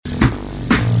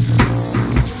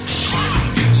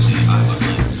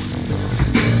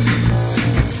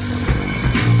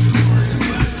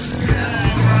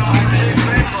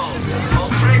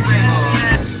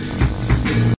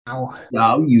now.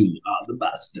 Now you are the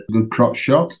bastard. Good crotch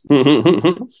shot.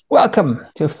 Welcome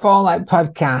to Fallout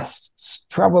Podcast. It's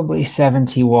probably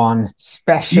 71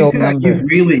 special number.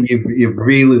 You've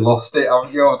really lost it,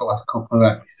 haven't you, over the last couple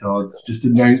of episodes? Just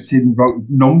announcing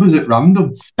numbers at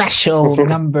random. Special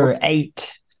number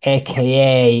 8,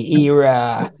 aka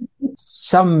era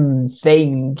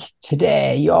something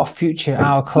today. Your Future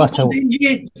Our Clutter.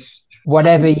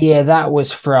 Whatever year that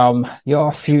was from,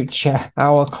 Your Future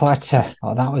Our Clutter.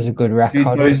 Oh, that was a good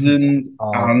record.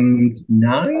 2009?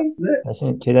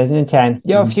 2010.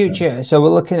 Your Future. So we're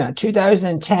looking at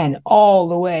 2010 all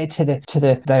the way to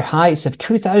the heights of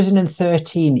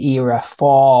 2013 era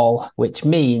fall, which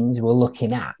means we're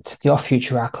looking at Your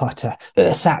Future Our Clutter,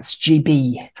 Ersatz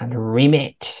GB, and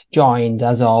Remit, joined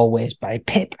as always by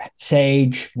Pip,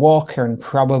 Sage, Walker, and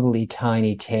probably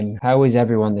Tiny Tim. How is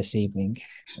everyone this evening?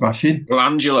 Smashing.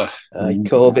 Glandular.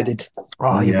 COVIDed.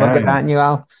 Oh, you're buggered, aren't you,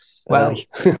 Al? Well,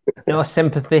 no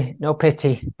sympathy, no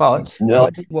pity, but no.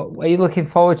 What are you looking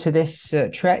forward to this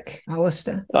trek,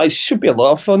 Alistair? It should be a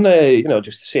lot of fun, just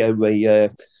to see how my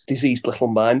diseased little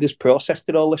mind has processed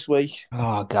it all this week.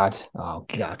 Oh God.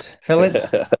 Philip?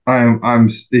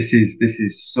 This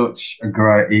is such a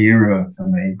great era for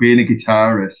me. Being a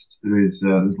guitarist, there's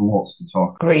lots to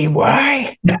talk about.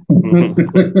 Greenway.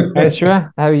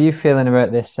 Ezra, how are you feeling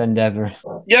about this endeavour?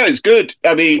 Yeah, it's good.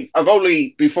 I mean, I've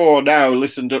only before now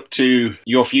listened up to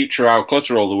Your Future Our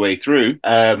Clutter all the way through.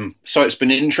 So it's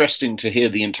been interesting to hear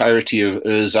the entirety of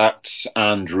Ersatz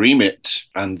and Remit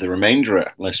and the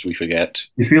remainder, lest we forget.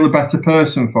 You feel a better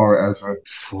person for it, Ezra?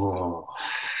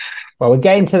 Well, we'll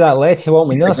get into that later, won't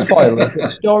we? No spoilers.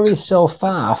 The story so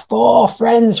far. 4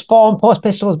 friends form Post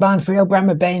Pistols band: F.A.L.L.O.U.T.P.O.D.C.A.S.T,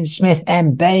 Brammer, Baines, Smith,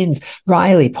 M. Baines,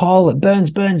 Riley, Paul, Burns,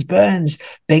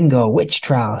 Bingo, Witch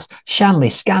Trials,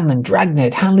 Shanley, Scanlon,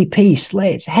 Dragnet, Hanley P,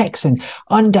 Slates, Hexen,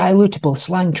 Undilutable,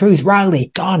 Slang Truth,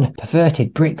 Riley, Gone,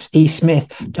 Perverted, Bricks, E. Smith,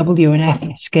 W&F,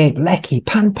 Escape, Lecky,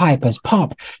 Panpipers,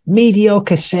 Pop,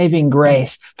 Mediocre, Saving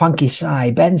Grace, Funky Psy,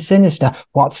 Ben Sinister,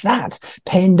 What's That?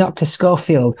 Pain Dr.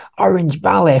 Schofield, Orange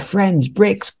Ballet, Friends,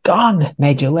 Bricks, Gone,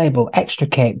 Major Label,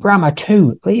 Extricate, Brammer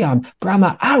 2, Leon,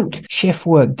 Brammer Out,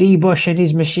 Shiftwork, D-Bush and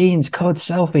His Machines, Code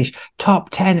Selfish, Top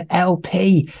 10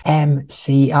 LP,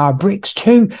 MCR, Bricks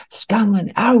 2,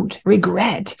 Scanlon Out,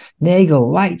 Regret,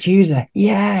 Nagel, Light User,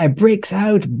 Yeah, Bricks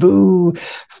Out, Boo,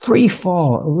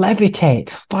 Freefall, Levitate,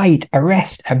 Fight,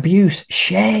 Arrest, Abuse,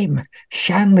 Shame,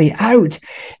 Shanley Out,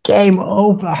 Game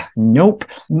Over, Nope,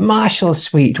 Marshall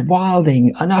Suite,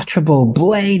 Wilding, Unutterable,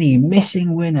 Blaney,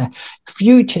 Missing Winner,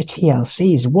 Future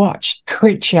TLC's Watch,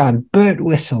 Critchan, Bird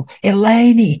Whistle,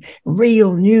 Eleni,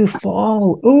 Real New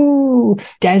Fall, Ooh,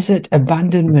 Desert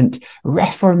Abandonment,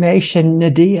 Reformation,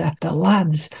 Nadia, The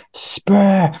Lads,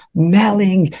 Spur,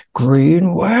 Melling,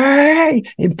 Greenway,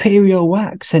 Imperial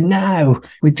Wax, and now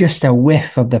with just a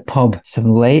whiff of the pub,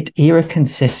 some late era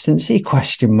consistency,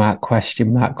 question mark.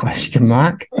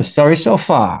 The story so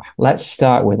far. Let's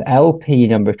start with LP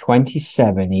number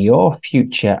 27, Your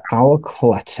Future Our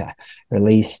Clutter,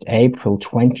 released April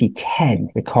 2010,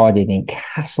 recorded in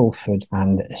Castleford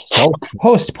and Salford.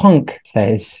 Post-punk,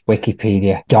 says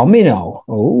Wikipedia. Domino,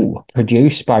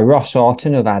 produced by Ross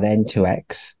Orton of Add N to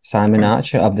X, Simon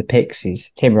Archer of the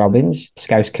Pixies, Tim Robbins,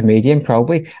 Scouse comedian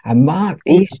probably, and Mark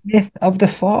E. Smith of the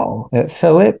Fall.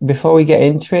 Philip, before we get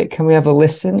into it, can we have a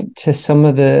listen to some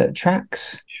of the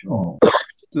tracks? Sure.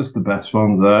 Just the best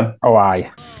ones there. Oh,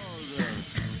 aye.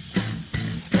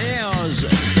 Here's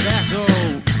Battle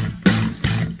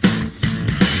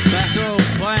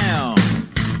Plan.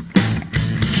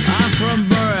 I'm from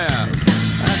Berea,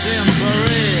 that's in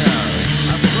Berea,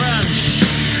 a French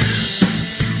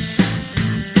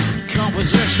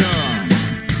composition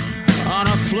on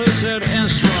a fluted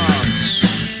instrument.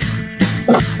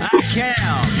 I can.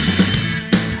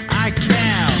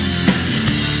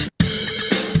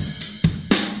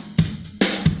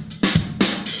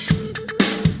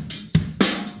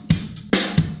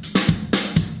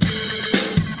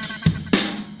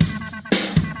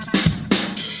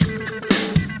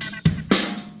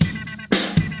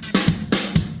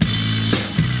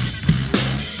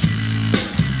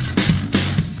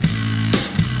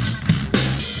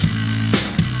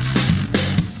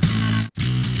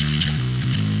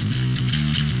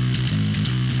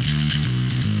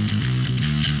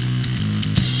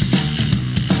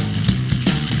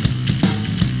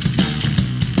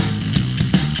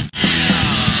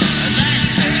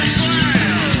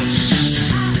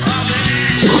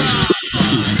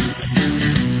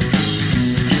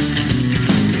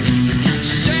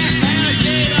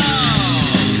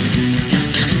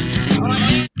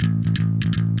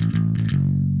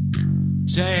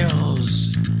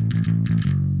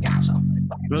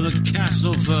 with a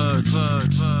Castleford.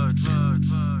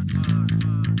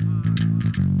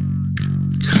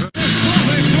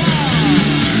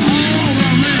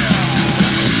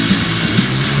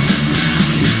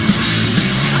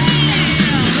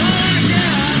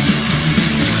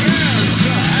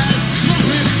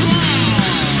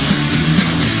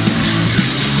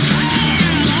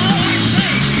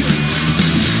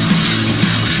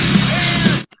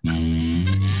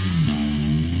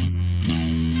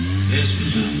 This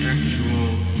was an actual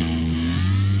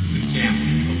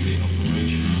recapping of the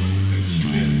operational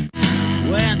experience.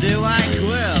 When do I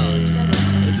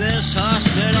quit this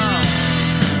hospital?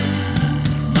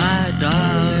 My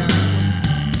darling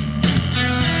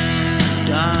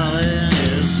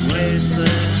is waiting.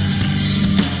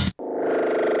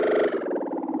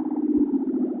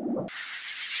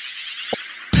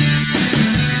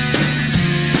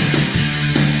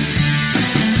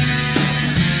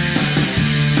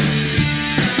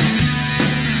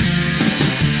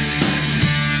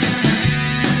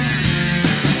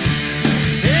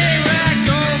 Here I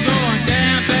go, going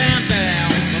down, down, down.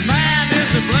 My mind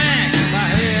is a blank, my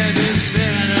head is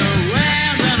spinning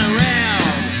around and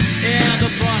around in the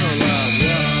funnel of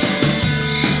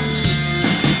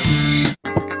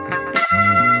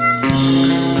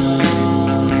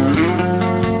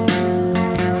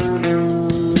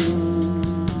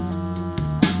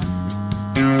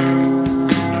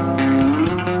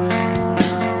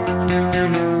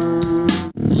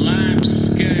Life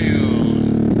scale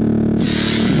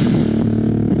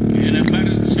in a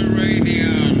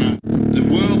Mediterranean, the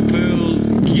whirlpools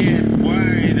get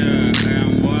wider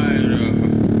and wider.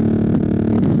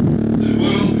 The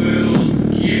whirlpools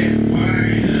get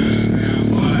wider and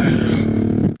wider.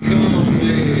 Come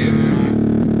here.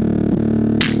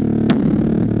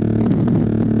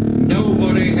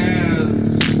 Nobody has.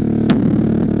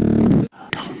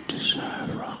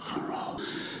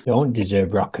 Don't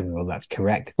deserve rock and roll. That's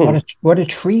correct. What a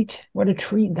treat! What a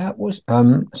treat that was.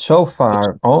 So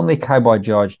far, only Cowboy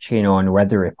George, Chino, and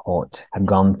Weather Report have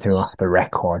gone through off the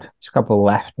record. There's a couple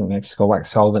left, and Mexico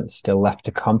Wax Solvent still left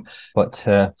to come. But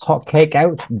Hot Cake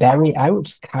out, Berry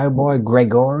out, Cowboy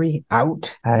Gregory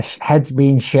out. Heads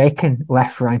being shaken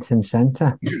left, right, and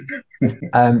centre.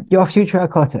 Your Future Our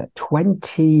Clutter,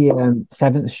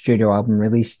 27th studio album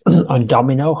released on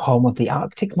Domino, home of the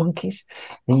Arctic Monkeys.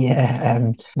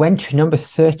 The went to number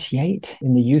 38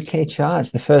 in the UK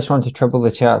charts, the first one to trouble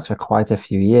the charts for quite a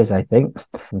few years, I think.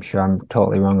 I'm sure I'm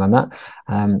totally wrong on that.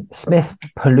 Smith,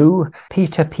 Palou,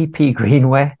 Peter P.P.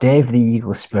 Greenway, Dave the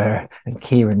Eagle Spur, and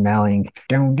Kieran Melling.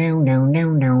 Down, down, down,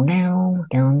 down, down, down,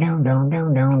 down, down, down,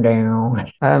 down, down,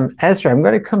 down. Ezra, I'm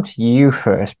going to come to you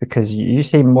first because you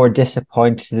seem more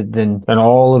disappointed than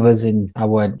all of us in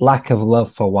our lack of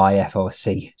love for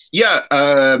YFOC. Yeah,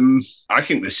 I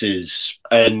think this is,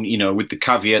 and with the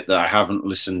caveat that I haven't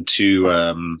listened to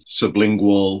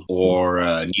Sublingual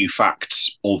or New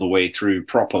Facts all the way through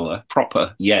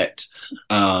proper yet.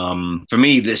 For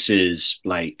me, this is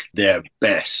like their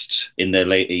best in their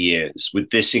later years with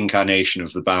this incarnation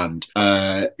of the band.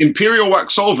 Imperial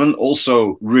Wax Solvent,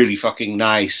 also really fucking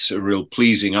nice, a real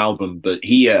pleasing album, but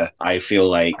here I feel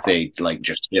like they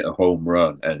just hit a home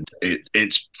run, and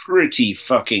it's pretty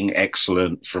fucking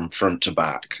excellent from front to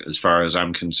back as far as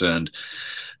I'm concerned.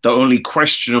 The only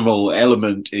questionable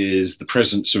element is the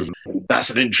presence of, that's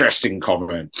an interesting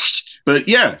comment. But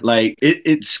yeah,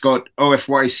 it's got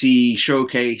OFYC,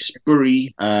 Showcase,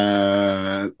 Bury,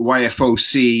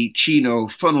 YFOC, Chino,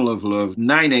 Funnel of Love,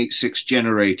 986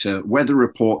 Generator, Weather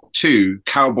Report 2,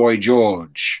 Cowboy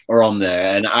George are on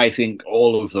there. And I think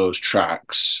all of those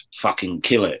tracks fucking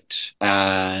kill it.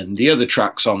 And the other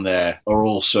tracks on there are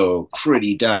also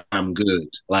pretty damn good.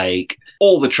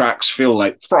 All the tracks feel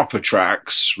like proper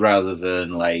tracks rather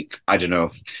than I don't know,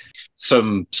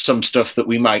 some stuff that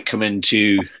we might come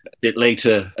into a bit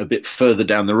later, a bit further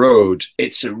down the road.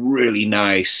 It's a really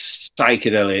nice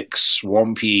psychedelic,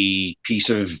 swampy piece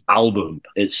of album.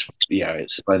 It's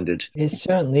splendid. It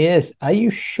certainly is. Are you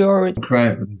sure it's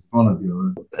Great, but it's one of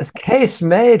you. a case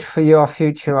made for Your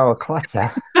Future Our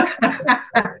Clutter?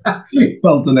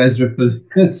 Well done, Ezra, for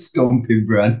stomping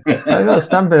Bren. I'm not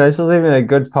stamping, I was just leaving a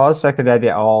good pause so I could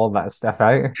edit all that stuff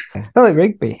out. Philip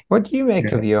Rigby, what do you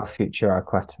make of Your Future Our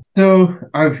Clutter? So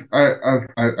I've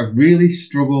really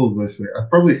struggled this week. I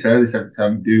probably say this every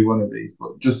time we do one of these,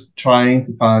 but just trying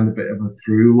to find a bit of a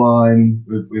through line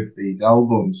with these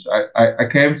albums. I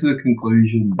came to the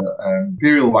conclusion that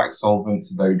Imperial Wax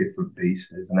Solvent's a very different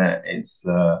beast, isn't it? It's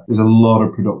there's a lot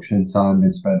of production time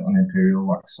been spent on Imperial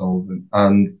Wax Solvent,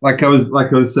 and is. Like I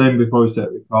was saying before we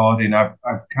started recording, I've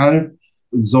kind of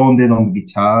zoned in on the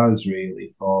guitars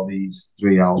really for these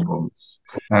 3 albums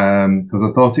because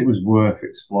I thought it was worth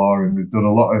exploring. We've done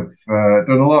a lot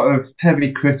of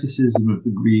heavy criticism of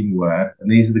the Greenware, and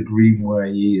these are the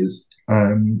Greenware years.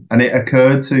 And it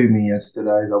occurred to me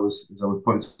yesterday as I was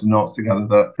putting some notes together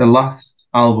that the last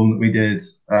album that we did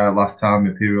last time,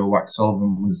 Imperial Wax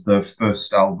Solvent, was the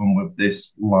first album with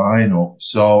this lineup.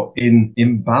 So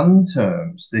in band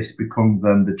terms, this becomes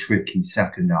then the tricky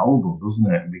second album,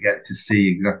 doesn't it? We get to see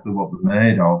exactly what they're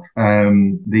made of.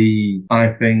 I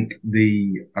think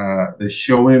the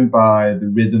showing by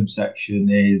the rhythm section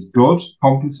is good,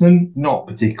 competent, not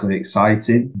particularly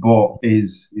exciting, but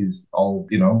is all,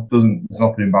 there's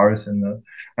nothing embarrassing there.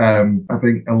 I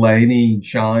think Eleni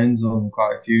shines on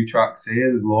quite a few tracks here.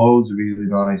 There's loads of really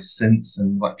nice synths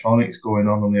and electronics going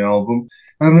on the album.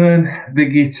 And then the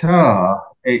guitar,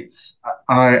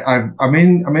 I'm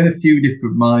in a few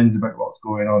different minds about what's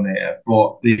going on here,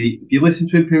 but if you listen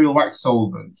to Imperial Wax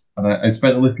Solvent, and I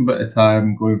spent a little bit of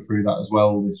time going through that as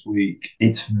well this week,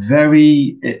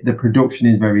 the production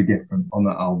is very different on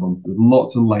that album. There's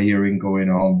lots of layering going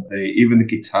on. Even the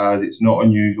guitars, it's not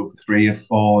unusual for 3 or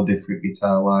 4 different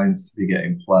guitar lines to be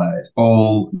getting played,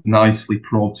 all nicely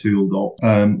Pro Tooled up.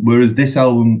 Whereas this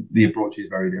album, the approach is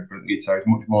very different. The guitar is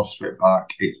much more stripped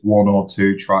back. It's 1 or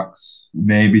 2 tracks,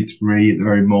 maybe 3 at the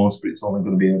very most, but it's only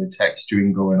going to be a bit of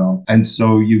texturing going on. And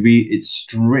so it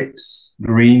strips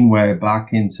Greenware back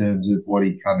in terms of what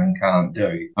he can and can't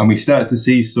do. And we start to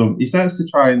see he starts to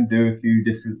try and do a few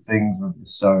different things with the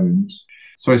sound.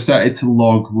 So I started to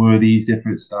log where these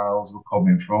different styles were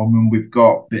coming from, and we've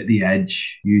got a bit of the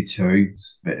Edge, U2,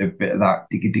 a bit of that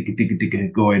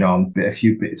digga going on, a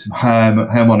few bits of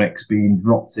harmonics being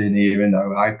dropped in here and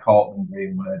there. I caught them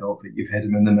Greenware. I don't think you've hit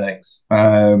them in the mix.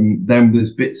 Then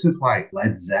there's bits of like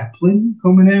Led Zeppelin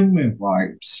coming in with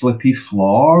like Slippy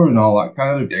Floor and all that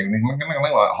kind of ding,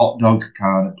 like hot dog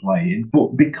kind of playing.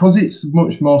 But because it's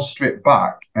much more stripped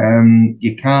back,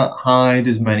 you can't hide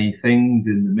as many things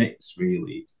in the mix really.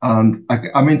 And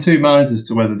I'm in 2 minds as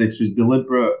to whether this was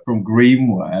deliberate from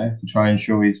Greenware to try and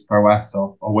show his prowess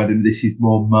off, or whether this is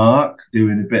more Mark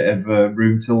doing a bit of a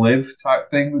Room to Live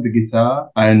type thing with the guitar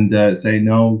and saying,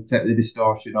 no, take the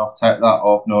distortion off, take that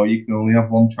off. No, you can only have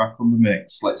 1 track on the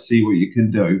mix. Let's see what you can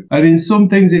do. And in some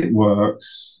things it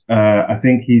works. I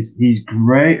think he's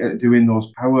great at doing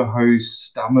those powerhouse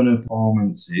stamina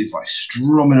performances, like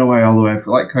strumming away all the way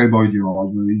through, like Cowboy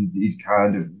George, where he's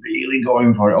kind of really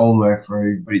going for it all the way through.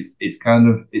 But it's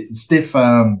a stiff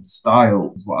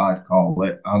style, is what I'd call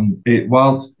it. And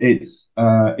whilst it's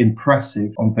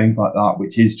impressive on things like that,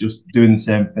 which is just doing the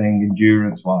same thing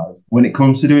endurance-wise, when it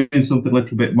comes to doing something a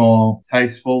little bit more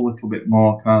tasteful, a little bit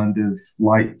more kind of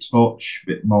light touch,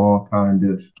 a bit more kind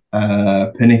of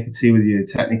pernickety with your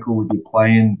technical, with your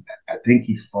playing, I think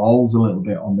he falls a little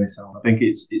bit on this album. I think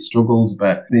it struggles a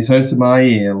bit. And it sounds to my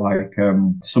ear like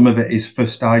some of it is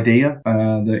first idea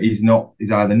that he's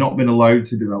either not been allowed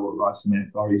to develop by Smith,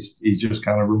 or he's just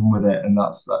kind of run with it. And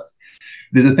that's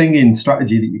there's a thing in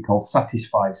strategy that you call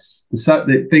satisfice.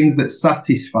 The things that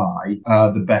satisfy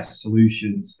are the best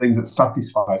solutions. Things that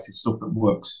satisfy is stuff that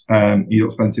works. You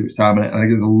don't spend too much time on it. I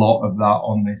think there's a lot of that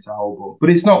on this album, but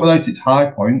it's not without its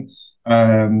high points.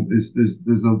 There's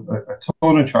a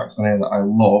ton of tracks on here that I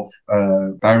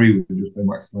love. Barry would have just been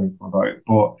excellent about,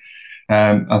 but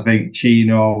I think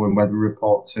Chino and Weather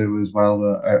Report 2 as well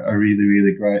are really,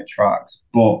 really great tracks.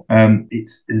 But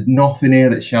there's nothing here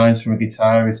that shines from a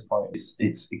guitarist point.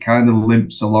 It kind of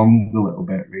limps along a little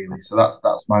bit, really. So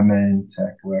that's my main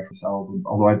takeaway from this album.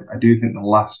 Although I do think the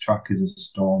last track is a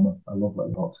stormer. I love Weather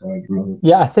Report 2. I agree.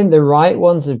 Yeah, I think the right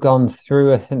ones have gone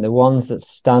through. I think the ones that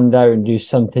stand out and do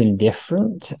something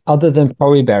different, other than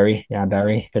probably Barry. Yeah,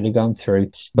 Barry could have gone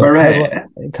through. But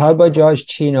Cowboy George,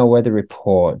 Chino, Weather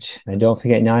Report. And don't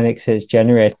forget 9X's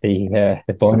Generate,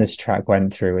 the bonus track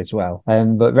went through as well.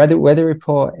 But Weather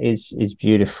Report is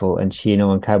beautiful, and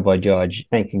Chino and Cowboy George,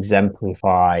 I think,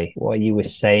 exemplify what you were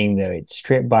saying there. It's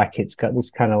stripped back. It's got this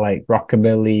kind of like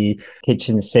rockabilly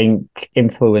kitchen sink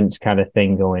influence kind of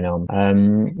thing going on.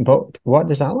 But what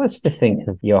does Alistair think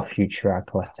of Your Future Our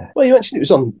Clutter? Well, you mentioned it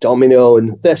was on Domino,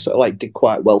 and they sort of like did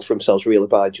quite well for themselves really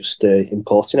by just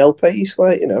importing LPs,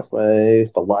 like,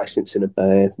 by licensing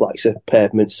like I said,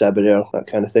 Pavement, Severin, that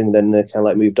kind of thing. Then kind of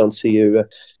like moved on to your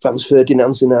Franz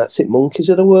Ferdinand's and Arctic Monkeys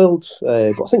of the world.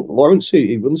 But I think Lawrence,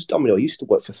 who runs Domino, used to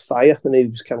work for Fire, and he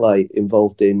was kind of like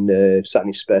involved in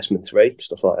Saturday Spaceman 3,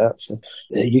 stuff like that. So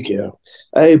there you go.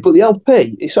 But the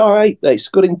LP, it's all right. It's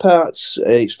good in parts.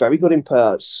 It's very good in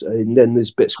parts. And then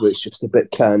there's bits where it's just a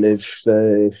bit kind of,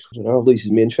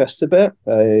 loses me interest a bit.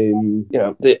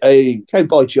 The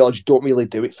Cowboy George don't really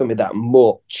do it for me that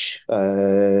much.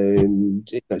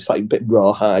 It's like a bit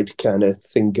rawhide kind of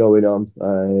thing going on.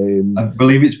 I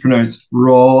believe it's pronounced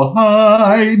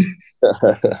rawhide.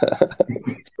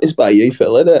 It's by you,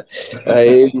 Phil, isn't it?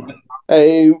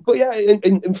 But yeah,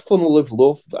 in Funnel of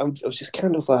Love, I was just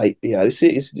kind of like, it's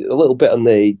a little bit on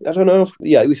the, I don't know,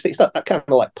 it's that kind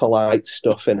of like polite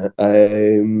stuff in it.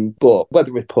 But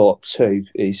Weather Report 2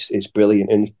 is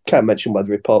brilliant, and you can't mention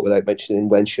Weather Report without mentioning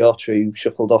Wayne Shorter, who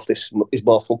shuffled off his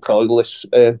Mortal Coil this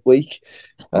week.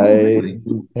 Really?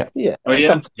 Yeah. Oh,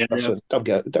 yeah. Don't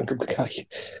go, guy.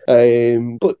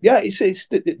 But yeah, there's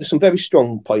some very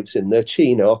strong points in there.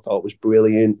 Chino, I thought was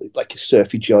brilliant, like a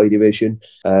Surfy Joy Division.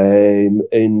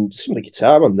 And some of the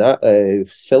guitar on that,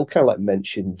 Phil kind of like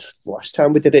mentioned last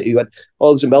time we did it. He went,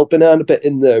 there's a Melt Banana bit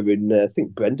in there, and I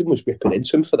think Brendan was ripping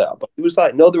into him for that. But he was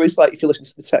like, no, there is, like, if you listen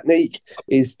to the technique,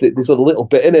 is that there's a little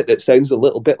bit in it that sounds a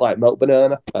little bit like Melt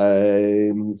Banana.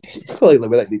 Clearly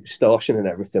without the distortion and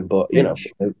everything, but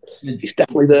it's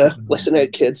definitely there. Listen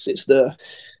out, kids, it's there.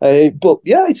 But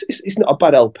yeah, it's not a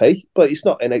bad LP, but it's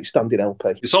not an outstanding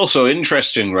LP. It's also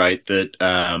interesting, right, that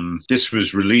this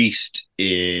was released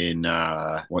in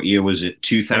what year was it?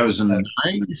 2009,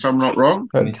 if I'm not wrong.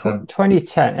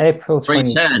 2010, April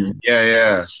 2010.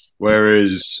 Yeah.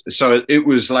 Whereas, so it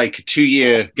was like a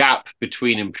 2-year gap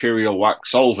between Imperial Wax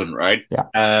Solvent, right? Yeah.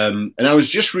 And I was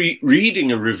just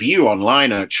reading a review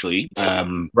online actually,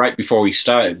 right before we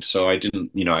started. So I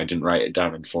didn't write it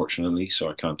down, unfortunately, so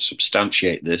I can't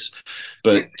substantiate this.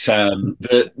 But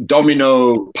the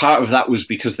Domino, part of that was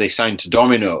because they signed to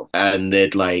Domino, and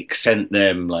they'd like sent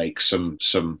them like some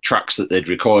tracks that they'd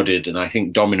recorded, and I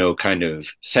think Domino kind of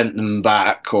sent them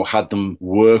back or had them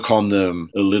work on them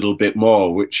a little bit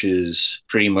more, which is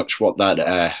pretty much what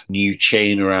that new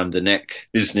chain around the neck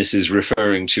business is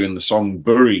referring to in the song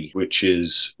Bury, which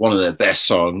is one of their best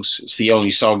songs. It's the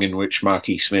only song in which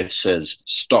Marky Smith says,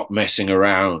 "Stop messing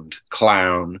around,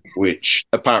 clown," which,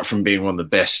 apart from being one of the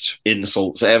best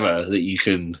insults ever that you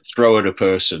can throw at a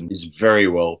person, is very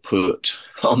well put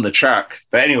on the track.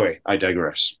 But anyway, I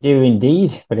digress. You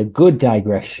indeed, but a good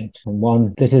digression, and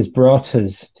one that has brought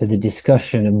us to the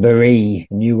discussion of Marie,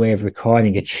 a new way of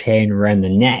recording a chain around the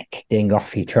neck, ding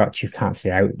off your crotch. You can't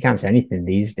say anything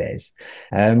these days.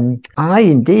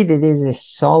 It is a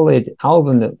solid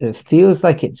album that feels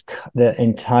like the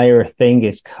entire thing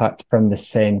is cut from the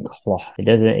same cloth.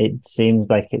 It seems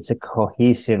like it's a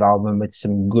cohesive album with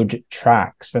some good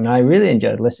tracks, and I really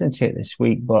enjoyed listening to it this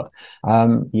week. But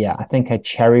I think I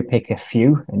cherry pick a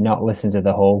few and not listen to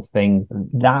the whole thing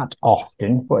that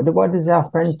often. What does our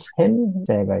friend Tim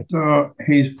say about it? So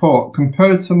he's put,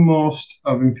 compared to most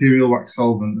of Imperial Wax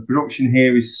Solvent, the production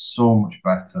here is so much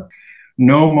better.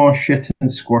 No more shit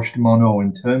and squashed mono.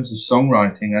 In terms of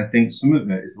songwriting, I think some of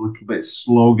it is a little bit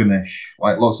sloganish,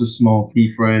 like lots of small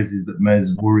key phrases that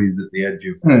Mez worries at the edge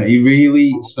of. He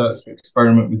really starts to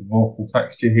experiment with vocal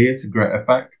texture here to great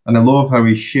effect, and I love how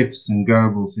he shifts and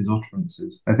garbles his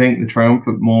utterances. I think the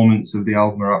triumphant moments of the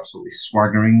album are absolutely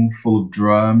swaggering, full of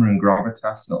drama and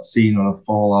gravitas not seen on a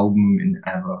F.A.L.L.O.U.T.P.O.D.C.A.S.T album in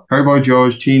ever. Cowboy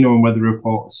George, Chino and Weather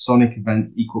Report, sonic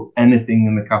events equal anything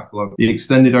in the catalogue. The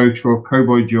extended outro,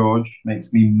 Cowboy George,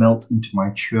 makes me melt into my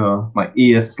chair, my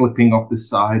ear slipping off the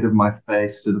side of my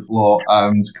face to the floor,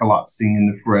 arms collapsing in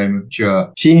the frame of the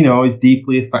chair. Chino is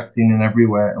deeply affecting in every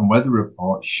way, and Weather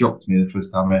Report shocked me the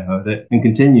first time I heard it, and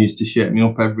continues to shake me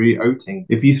up every outing.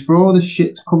 If you throw the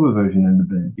shit cover version in the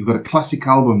bin, you've got a classic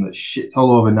album that shits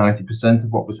all over 90%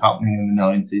 of what was happening in the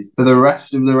 90s. For the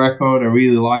rest of the record, I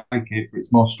really like it for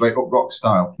its more straight-up rock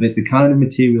style, and it's the kind of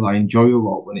material I enjoy a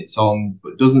lot when it's on,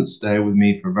 but doesn't stay with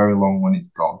me for very long when it's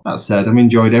gone. That said, I've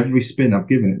enjoyed every spin I've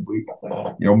given it.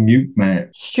 You're mute, mate.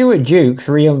 Stuart Duke's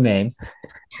real name.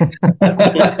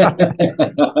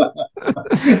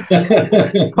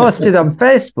 Posted on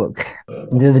Facebook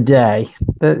the other day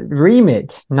that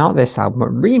Remit, not this album, but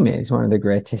Remit is one of the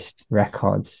greatest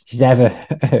records he's ever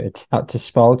heard. Not to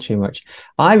spoil too much.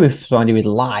 I responded with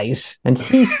lies, and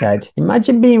he said,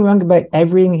 "Imagine being wrong about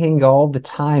everything all the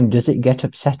time. Does it get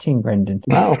upsetting, Brendan?"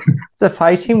 Well, it's a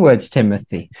fighting words,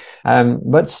 Timothy.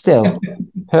 But still,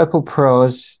 Purple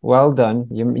Prose, well done.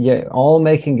 You're all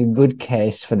making a good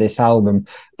case for this album.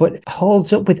 but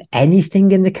holds up with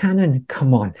anything in the canon.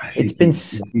 Come on, I think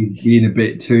he's he's been a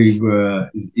bit too.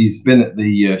 He's been at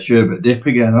the sherbet dip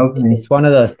again, hasn't he? It's one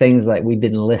of those things like we've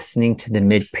been listening to the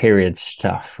mid-period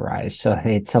stuff, right? So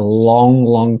it's a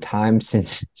long time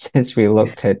since we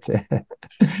looked at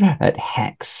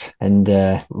Hex and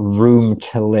Room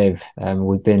to Live.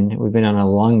 We've been on a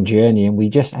long journey,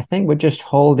 and I think we're just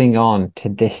holding on to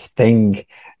this thing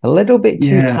a little bit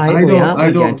too tightly, aren't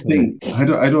we, gentlemen?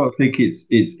 I don't think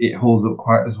it holds up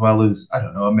quite as well as, I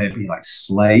don't know, maybe like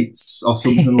Slates or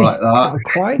something like that.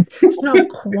 It's not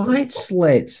quite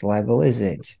Slate's level, is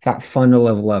it? That Funnel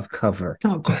of Love cover. It's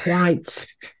not quite.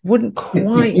 Wouldn't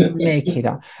quite make it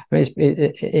up. I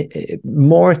mean,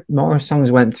 more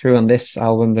songs went through on this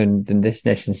album than This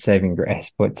Nation's Saving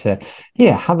Grace. But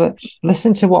have a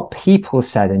listen to what people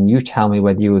said, and you tell me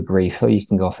whether you agree. Phil, you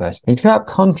can go first. In sharp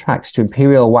contrast to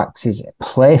Imperial Wax's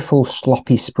playful,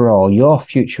 sloppy sprawl, Your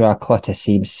Future Our Clutter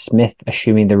sees Smith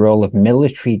assuming the role of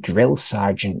military drill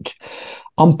sergeant.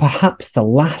 On perhaps the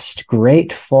last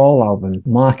great Fall album,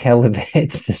 Mark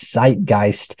elevates the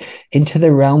zeitgeist into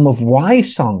the realm of Y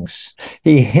songs.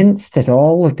 He hints that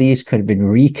all of these could have been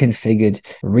reconfigured,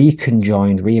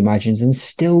 reconjoined, reimagined, and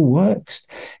still works.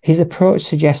 His approach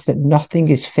suggests that nothing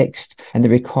is fixed, and the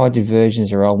recorded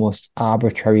versions are almost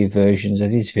arbitrary versions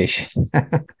of his vision.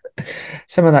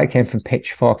 Some of that came from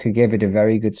Pitchfork, who gave it a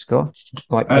very good score,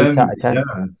 like 8 out of 10.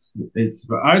 Yeah,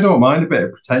 but I don't mind a bit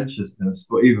of pretentiousness,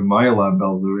 but even my alarm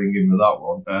bells are ringing with that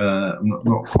one. I'm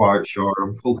not quite sure.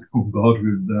 I'm fully on board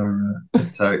with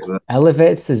their take there.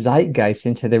 Elevates the zeitgeist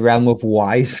into the realm of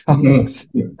Y songs.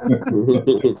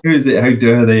 Who is it? How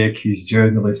dare they accuse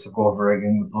journalists of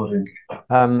over-egging the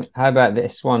pudding? How about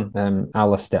this one,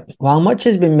 Alistair? While much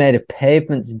has been made of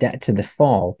Pavement's debt to the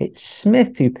Fall, it's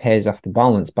Smith who pays off the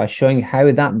balance by showing how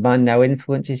that band now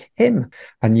influences him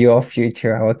and Your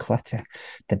Future Our Clutter.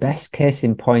 The best case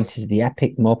in point is the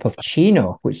epic mope of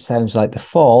Chino, which sounds like the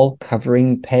Fall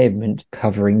covering Pavement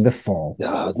covering the Fall.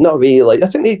 No, not really. I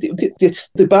think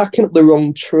they're barking up the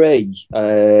wrong tree,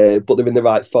 but they're in the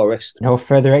right forest. No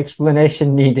further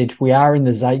explanation needed. We are in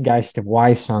the zeitgeist of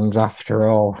Y songs after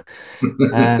all.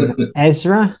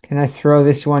 Ezra, can I throw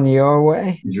this one your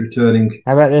way? He's returning.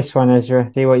 How about this one,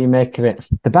 Ezra? See what you make of it.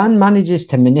 The band manages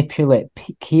to manipulate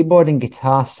keyboard and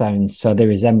guitar sounds so they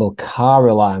resemble car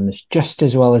alarms just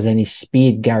as well as any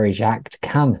speed garage act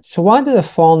can. So why do the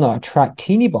Fall not attract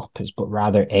teeny boppers but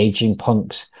rather aging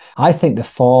punks? I think the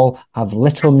Fall have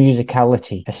little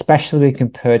musicality, especially when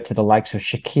compared to the likes of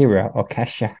Shakira or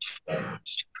Kesha.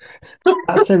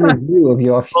 That's a review of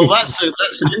Your Future. Well, that's an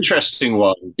interesting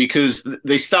one, because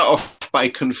they start off by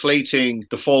conflating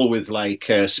the Fall with like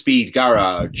speed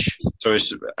garage. So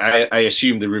I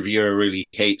assume the reviewer really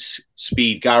hates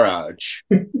speed garage,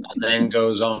 and then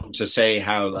goes on to say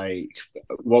how, like,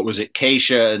 what was it,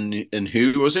 Keisha and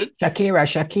who was it?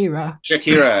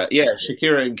 Shakira, yeah,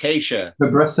 Shakira and Keisha. The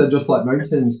breasts are just like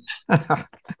mountains.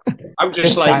 I'm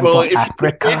just like, well, if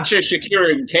you're into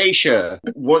Shakira and Keisha,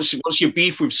 what's your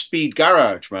beef with speed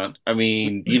garage, man? I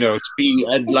mean, speed,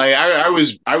 and like I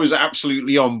was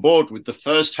absolutely on board with the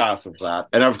first half of that,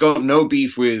 and I've got no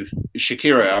beef with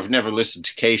Shakira. I've never listened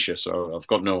to Keisha, so I've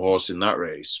got no horse in that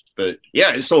race. But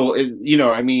yeah, it's all,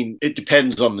 I mean, it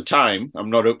depends on the time. I'm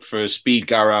not up for speed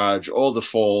garage or the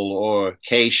Fall or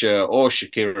Keisha or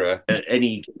Shakira at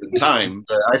any given time,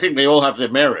 but I think they all have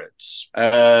their merits.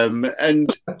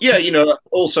 And yeah,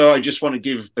 also I just want to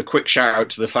give a quick shout out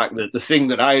to the fact that the thing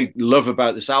that I love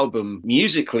about this album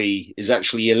musically is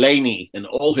actually Eleni and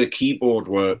all her keyboard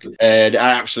work. And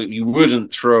I absolutely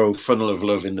wouldn't throw Funnel of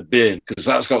Love in the bin, because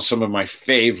that's got some of my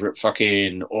favorite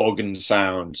fucking organ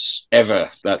sounds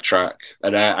ever, that track.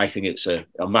 And I think it's a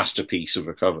masterpiece of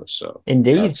a cover. So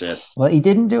indeed. That's it. Well, he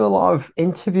didn't do a lot of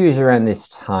interviews around this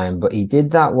time, but he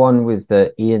did that one with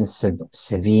Ian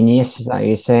Savinius, is that how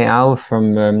you say, Al,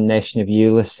 from Nation of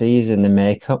Ulysses, and the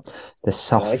makeup, the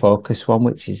soft focus one,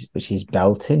 which is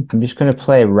belting. I'm just going to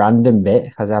play a random bit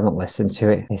because I haven't listened to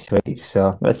it this week.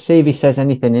 So let's see if he says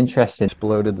anything interesting.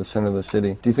 Exploded the center of the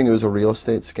city. Do you think it was a real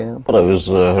estate scam? Well, it was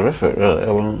horrific,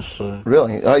 really.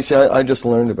 Really? I just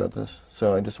learned about this,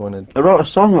 so I just wanted... I wrote a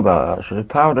song about it, actually,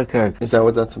 Powder Keg. Is that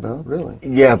what that's about? Really?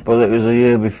 Yeah, but it was a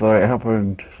year before it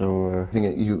happened, so... I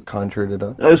think you conjured it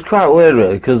up? It was quite weird,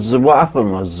 really, because what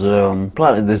happened was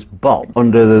planted this bomb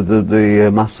under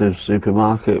the massive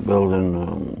supermarket building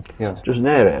just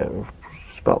near it.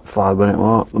 about 5-minute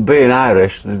walk. Being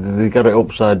Irish, they got it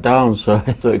upside down, so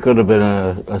it could have been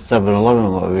a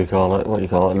 7-Eleven, what do you call it?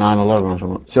 9-11 or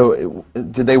something. So,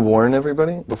 did they warn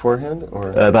everybody beforehand,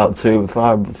 or About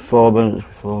 4 minutes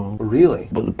before. really?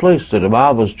 But the police did a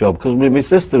marvellous job, because my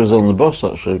sister was on the bus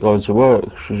actually going to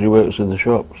work. She works in the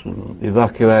shops and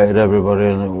evacuated everybody,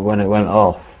 and when it went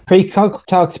off. Precog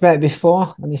talked about it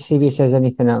before. Let me see if he says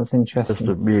anything else Just interesting.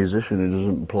 a musician who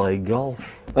doesn't play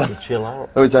golf to chill out.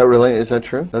 Oh, is that really? Is that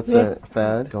true? That's a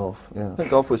fad. Golf. Yeah. I thought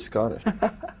golf was Scottish.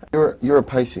 You're a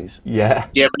Pisces. Yeah.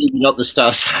 Yeah, maybe not the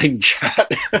star sign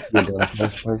chat. You identify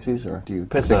as Pisces, or do you?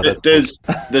 There's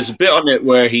a bit on it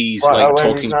where he's like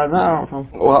talking.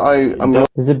 Well, I'm.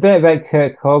 There's a bit about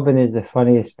Kurt Cobain is the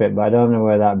funniest bit, but I don't know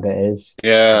where that bit is.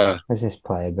 Yeah. Let's just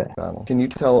play a bit. Can you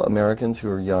tell Americans who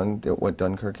are young what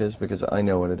Dunkirk is? Because I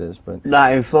know what it is, but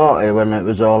 1940 when it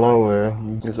was all over.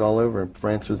 it was all over.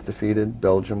 France was defeated.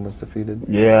 Belgium was defeated.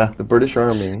 Yeah. The British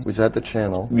Army was at the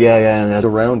Channel, Yeah, and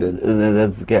surrounded. And then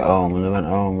they'd get home, and they went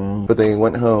home. But they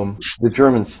went home. The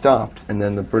Germans stopped, and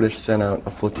then the British sent out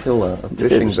a flotilla of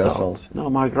fishing vessels. No,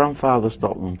 my grandfather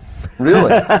stopped them. Really?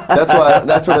 That's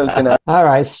what I was gonna. All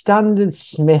right, standard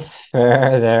Smith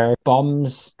further.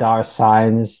 Bombs, star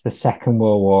signs, the Second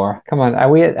World War. Come on, are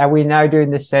we now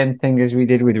doing the same thing as we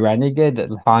did with Renegade? That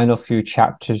the final few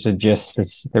chapters are just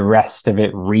the rest of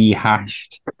it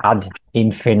rehashed ad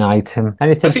infinitum.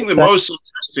 Anything? I think the most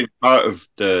interesting part of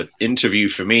the interview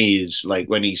for me is like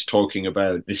when he's talking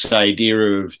about this idea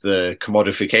of the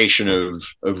commodification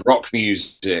of rock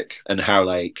music and how,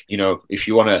 like, you know, if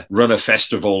you want to run a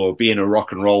festival or be in a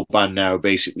rock and roll band now,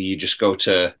 basically you just go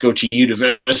to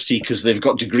university because they've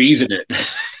got degrees in it.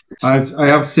 I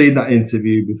have seen that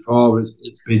interview before.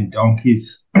 It's been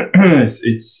donkeys.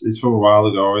 it's from a while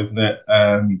ago, isn't it?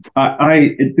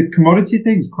 The commodity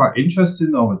thing is quite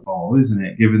interesting though with Paul, isn't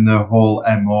it? Given the whole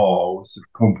MO to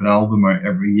pump an album out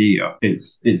every year,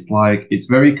 it's like it's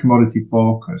very commodity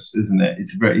focused, isn't it?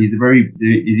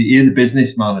 He is a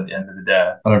businessman at the end of the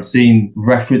day, and I've seen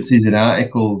references in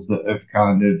articles that have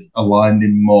kind of aligned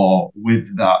him more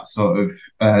with that sort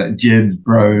of James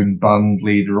Brown band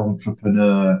leader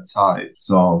entrepreneur type.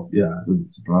 So yeah, it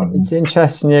doesn't surprise me. It's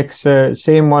interesting, because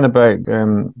seeing one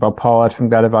about Paul from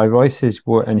God of Our Voices,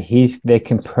 and they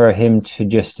compare him to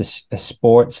just a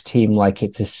sports team, like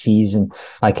it's a season.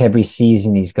 Like every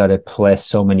season he's got to play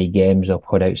so many games or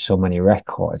put out so many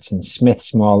records. And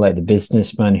Smith's more like the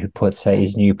businessman who puts out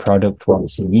his new product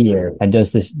once a year and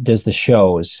does the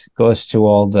shows, goes to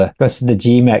the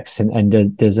GMEX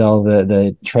and does all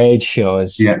the trade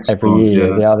shows every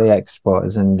year. Yeah. All the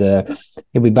expos, and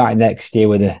he'll be back next year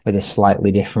with a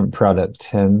slightly different product.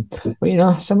 But you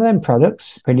know, some of them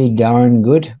products pretty darn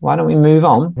good. Why don't we move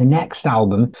on? The next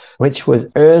album, which was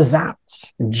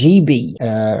Ersatz GB,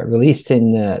 released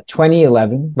in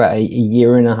 2011, about a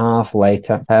year and a half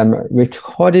later,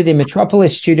 recorded in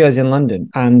Metropolis Studios in London,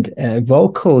 and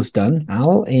vocals done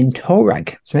in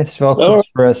Torag. Smith's vocals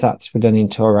for Ersatz were done in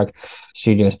Torag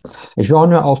Studios.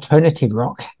 Genre alternative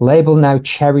rock, label now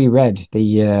Cherry Red.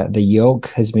 The yoke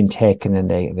has been taken, and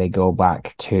they go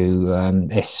back to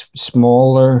a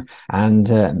smaller and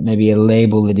maybe a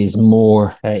label that is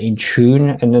more in tune.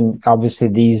 And then obviously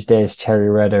these days Cherry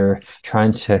Red are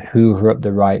trying to hoover up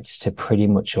the rights to pretty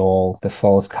much all the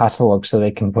F.A.L.L.O.U.T.P.O.D.C.A.S.T catalog, so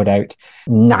they can put out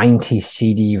 90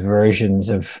 CD versions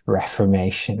of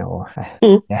Reformation, or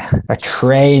a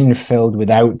train filled with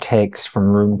outtakes from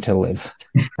Room to Live.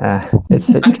 It's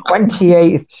the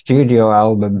 28th studio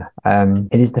album.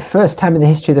 It is the first time in the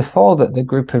history of the Fall that the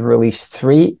group have released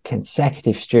 3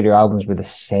 consecutive studio albums with the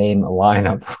same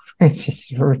lineup. It's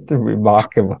just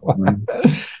remarkable.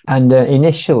 And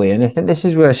initially, and I think this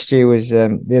is where Stu was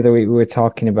the other week, we were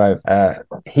talking about,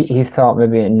 he thought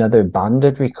maybe another band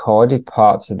had recorded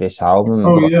parts of this album.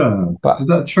 But is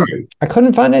that true? I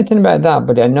couldn't find anything about that,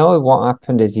 but I know what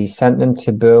happened is he sent them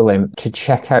to Berlin to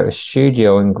check out a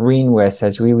studio, and Greenway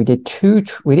says we did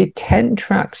 10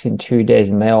 tracks in 2 days,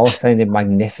 and they all sounded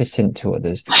magnificent to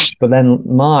others. But then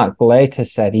Mark later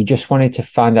said he just wanted to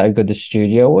find out how good the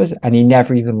studio was, and he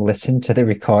never even listened to the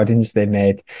recordings they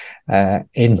made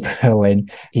in Berlin.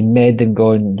 He made them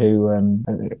go and do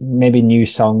maybe new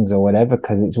songs or whatever,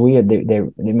 because it's weird. They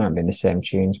might be in the same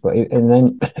tunes, but and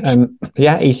then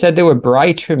Yeah, he said there were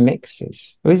brighter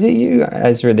mixes. Was it you,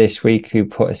 Ezra, this week who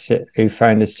who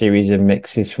found a series of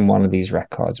mixes from one of these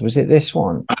records? Was it this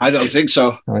one? I don't think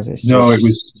so. Or was it No, it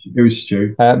was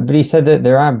Stu. but he said that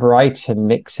there are brighter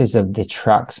mixes of the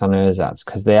tracks on Ersatz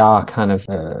because they are kind of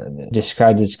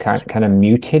described as kind of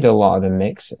muted, a lot of the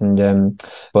mix, and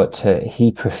but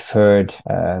he preferred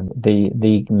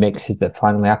the mixes that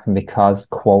finally happened because,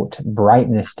 quote,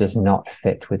 brightness does not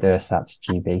fit with Ersatz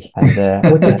GB. And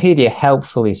Wikipedia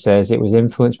helpfully says it was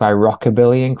influenced by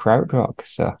rockabilly and krautrock,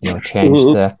 so no change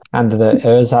there. And the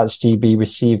Ersatz GB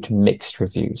received mixed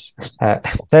reviews.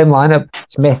 Same lineup: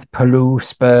 Smith, Palou,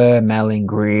 Spur, Melling,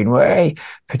 Greenway,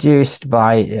 produced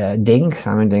by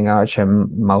Simon Ding Archer,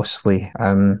 mostly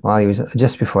while he was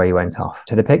just before he went off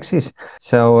to the Pixies.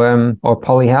 So or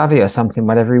Polly Harvey or something,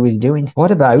 whatever he was doing.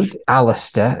 What about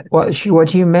Alistair? What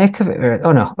do you make of it?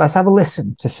 Oh no, let's have a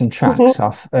listen to some tracks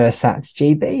off Ersatz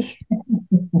GB.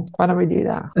 Why don't we do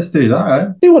that? Let's do that, right?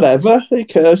 Do whatever. Who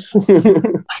cares?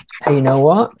 Hey, you know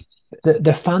what?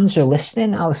 The fans are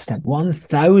listening, Alistair.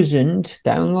 1,000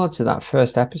 downloads of that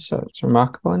first episode. It's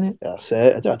remarkable, isn't it? That's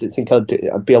it. I didn't think I'd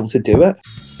be able to do it.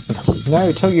 No,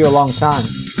 it took you a long time.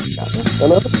 I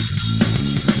know.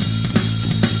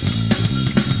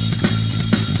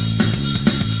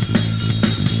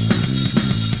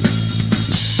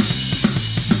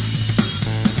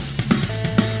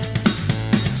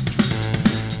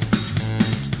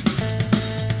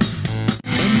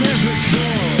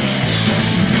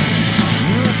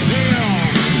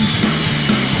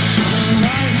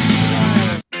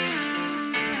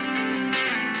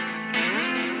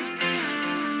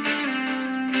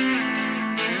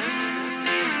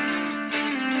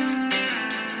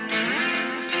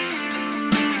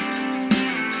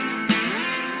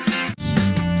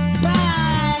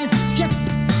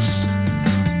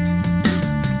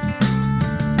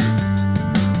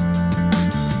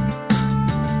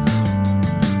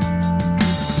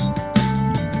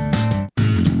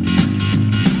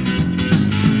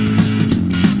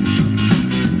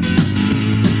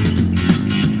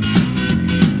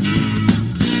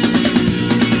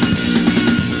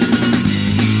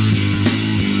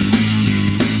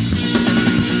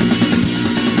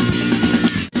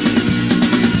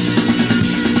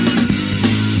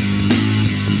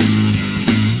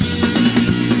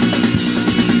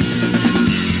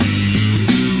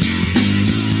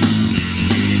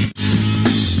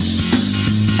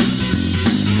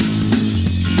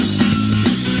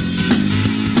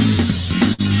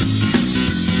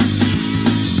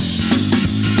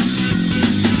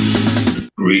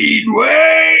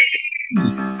 Greenway!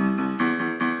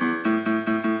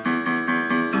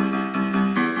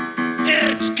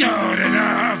 It's good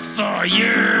enough for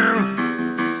you.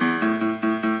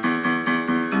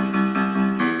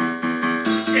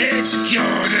 It's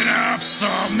good enough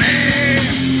for me.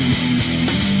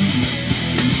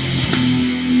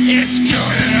 It's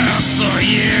good enough for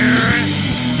you.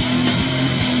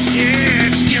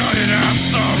 It's good enough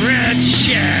for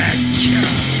Richard.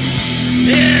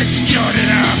 It's good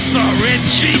enough for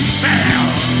Richie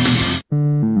Sounds.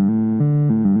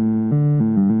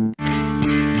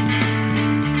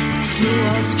 Through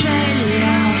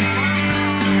Australia,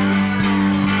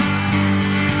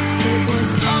 it was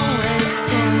always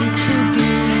going to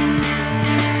be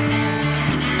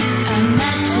a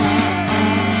matter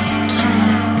of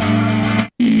time.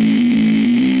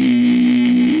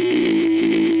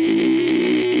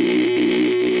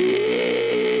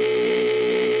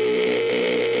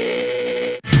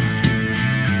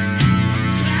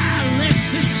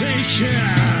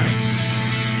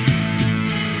 Felicitations,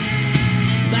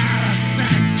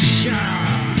 malefactions.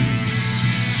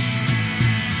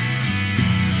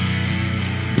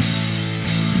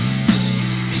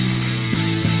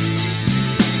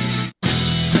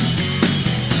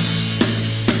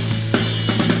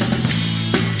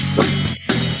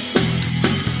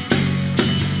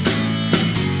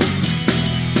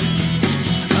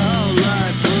 All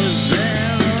life was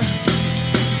there,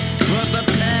 but the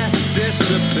path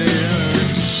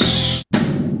disappears.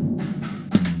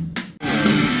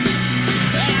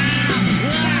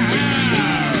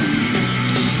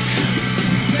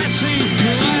 Betsy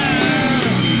Blair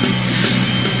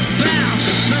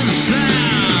bounces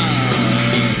out,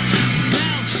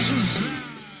 bounces out.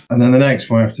 And then the next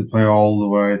one I have to play all the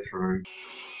way through.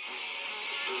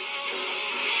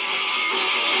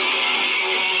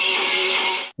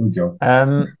 Here we go.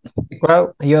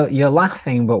 Well, you're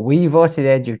laughing, but we voted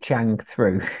Age of Chang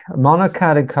through.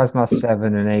 Monocard and Cosmos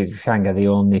 7 and Age of Chang are the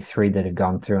only three that have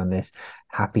gone through on this.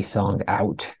 Happy Song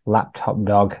out, Laptop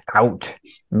Dog out,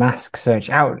 Mask Search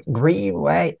out,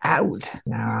 Greenway out.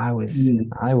 Now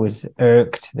I was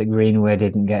irked that Greenway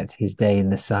didn't get his day in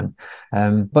the sun.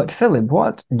 But Philip,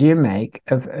 what do you make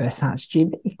of Ersatz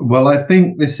GB? Well, I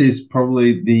think this is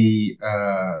probably the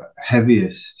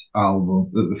heaviest album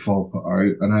that the Fall put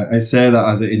out, and I say that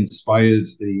as it inspired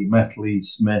the Metal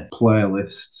Smith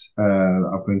playlist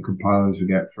I've been compiling as we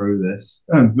get through this,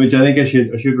 which I think I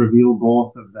should reveal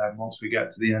both of them once we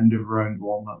get to the end of round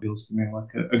one. That feels to me like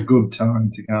a good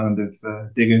time to kind of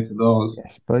dig into those.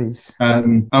 Yes, please.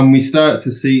 And we start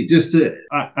to see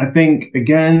I think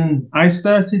again, I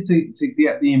started to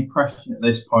get the impression at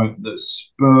this point that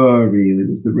Spur really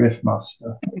was the riff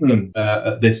master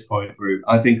at this point group.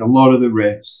 I think a lot of the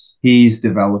riffs he's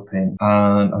developing,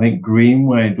 and I think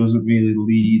Greenway doesn't really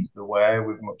lead the way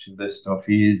with much of this stuff.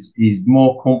 He's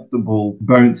more comfortable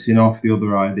bouncing off the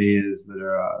other ideas that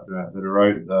are out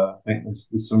there. I think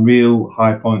there's some real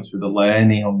high points with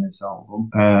Delaney on this album.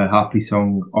 Happy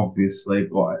Song, obviously,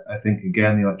 but I think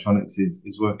again the electronics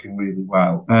is working really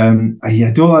well. I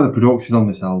don't like the production on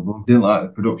this album. Didn't like the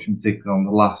production particularly on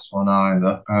the last one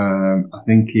either. I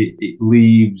think it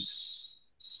leaves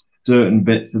certain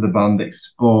bits of the band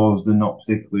exposed and not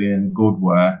particularly in a good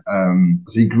way.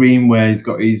 See, Greenway's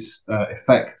got his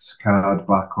effects card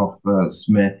back off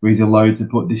Smith, where he's allowed to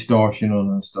put distortion on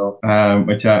and stuff,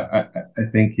 which I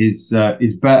think is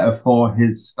better for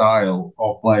his style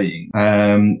of playing.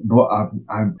 And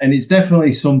it's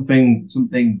definitely something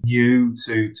new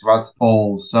to add to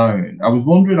Paul's sound. I was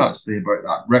wondering actually about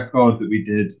that record that we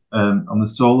did on the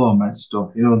solo med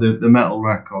stuff. You know, the metal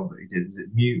record that he did. Was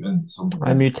it Mutant something?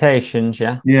 Mutations,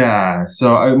 yeah. Yeah,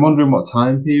 so I'm wondering what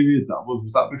time period that was.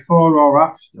 Was that before or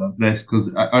after this?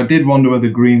 Because I did wonder whether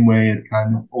Greenway had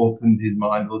kind of opened his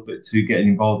mind a little bit to getting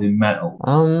involved in metal.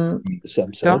 I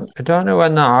don't know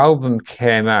when that album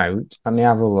came out. Let me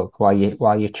have a look while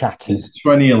you're chatting. It's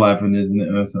 2011, isn't it?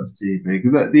 Ersatz GB.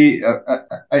 Because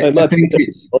I think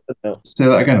it's. Say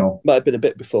that again. Might have been a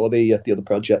bit before the other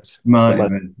project. Might have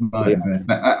been.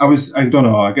 I don't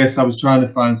know. I guess I was trying to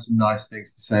find some nice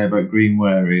things to say about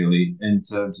Greenway, really, in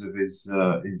terms of his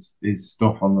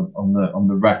stuff on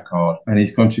the record and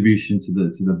his contribution to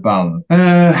the band.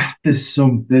 There's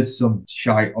some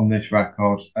shite on this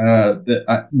record.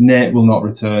 That Nate Will Not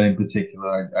Return in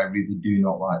particular. I really do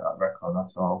not like that record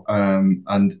at all.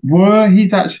 And were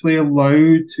he's actually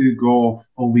allowed to go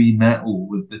fully metal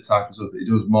with the type of stuff that he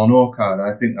does mono card,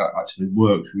 I think that actually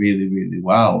works really, really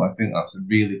well. I think that's a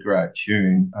really great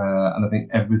tune, and I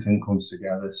think everything comes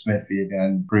together. Smithy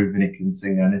again proving he can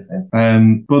sing anything.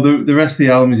 But the rest of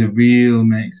the album is a real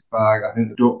mixed bag. I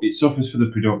think it suffers for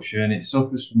the production. It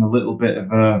suffers from a little bit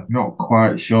of a not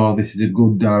quite sure this is a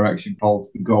good direction Paul to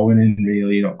be going in.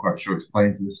 Really, not quite sure it's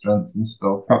playing to the strengths and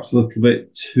stuff. Perhaps a little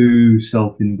bit too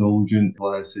self-indulgent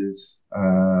places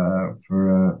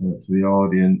for the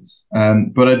audience.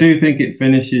 But I do think it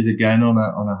finishes again on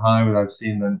a high with I've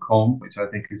Seen Them Come, which I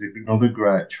think is another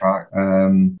great track.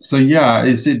 So yeah,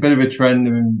 it's a bit of a trend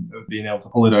of being able to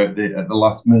pull it out at the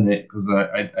last minute, because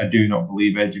I do not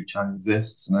believe Age of Chan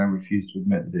exists, and I refuse to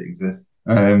admit that it exists.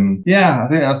 Yeah, I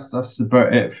think that's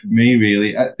about it for me,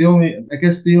 really.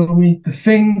 The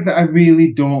thing that I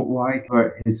really don't like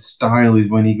about his style is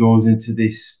when he goes into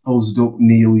this fuzzed up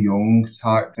Neil Young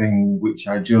type thing, which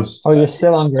I just... Oh, you're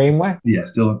still on Greenway? Yeah,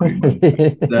 still on Greenway.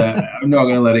 I'm not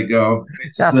going to let it go.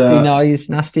 It's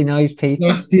Nasty Noise Peter.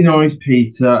 Nasty Noise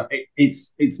Peter.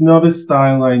 It's not a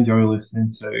style I enjoy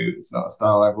listening to. It's not a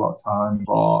style I have a lot of time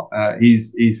for.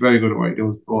 He's very good at what he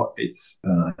does, but it's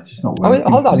just not working. Oh,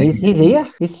 hold on, he's here.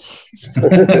 What's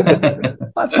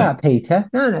that, Peter?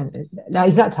 No,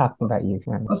 he's not talking about you.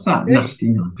 What's that, Nasty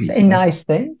Noise Peter? Saying nice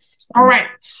things. All right,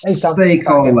 they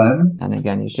call them. And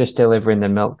again, he's just delivering the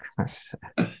milk.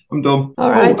 I'm done.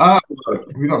 All right. Artwork.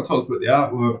 We've not talked about the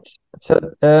artwork. So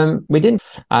we didn't.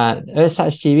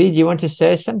 Ersatz GB, do you want to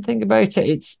say something about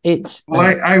it? It's.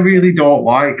 I really don't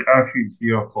like Your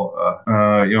Future Our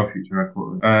Clutter. Your Future Our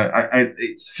Clutter.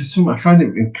 It's for some. I find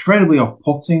it incredibly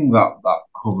off-putting that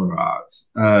cover art.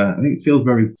 I think it feels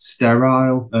very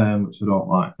sterile, which I don't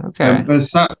like. Okay.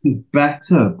 Ersatz is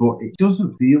better, but it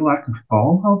doesn't feel like a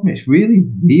Fall album. It's really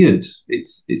weird.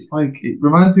 It's like it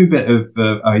reminds me a bit of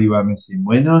Are You Ever Missing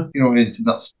Winner? You know, it's in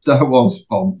that Star Wars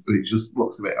font, so it just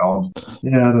looks a bit odd.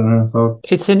 Yeah, I don't know. So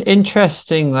it's an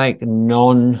interesting, like,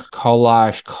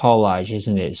 non-collage,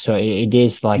 isn't it? So it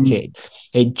is like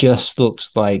it just looks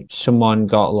like someone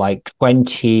got like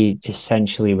 20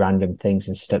 essentially random things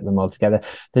and stuck them all together.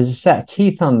 There's a set of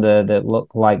teeth on there that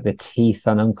look like the teeth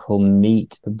on Uncle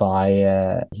Meat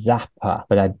by Zappa,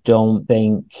 but I don't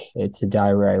think it's a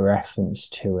direct reference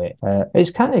to it.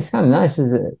 It's kind of nice.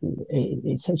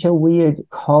 It's such a weird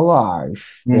collage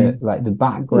that like the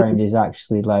background is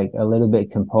actually like a little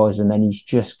bit composed, and then he's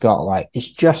just got like it's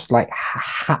just like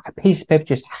a piece of paper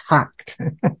just hacked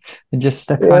and just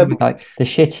stuck on with like the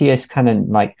shittiest kind of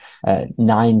like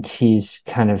 90s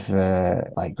kind of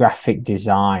like graphic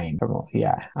design.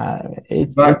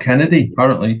 It's about Kennedy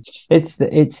apparently. It's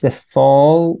the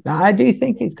Fall. I do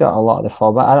think it's got a lot of the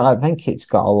Fall, but I think it's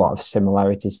got a lot of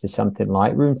similarities to something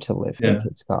like Room to Live. I think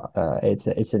it's got it's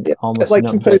an almost like an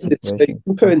comparing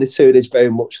updated the two, it is very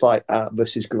much like art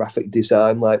versus graphic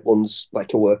design. Like one's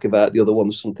like a work of art, the other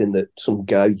one's something that some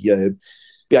guy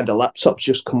behind a laptop's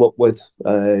just come up with.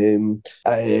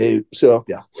 So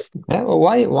yeah. Well,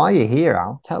 while you're here,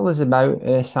 Al, tell us about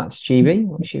Ersatz GB.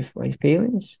 What's your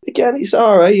feelings? Again, it's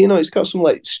all right. You know, it's got some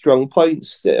like strong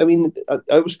points. I mean, I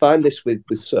always find this with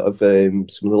sort of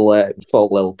some of the fall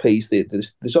LPs.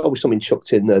 There's always something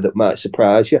chucked in there that might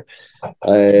surprise you.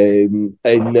 And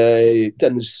then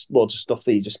there's loads of stuff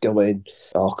that you just go in,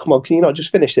 oh, come on, can you not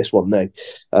just finish this one now?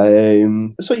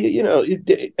 So, you know,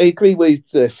 I agree with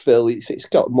Phil. It's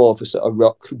got more of a sort of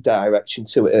rock direction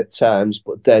to it at times,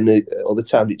 but then other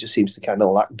times it just seems to kind of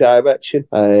lack direction.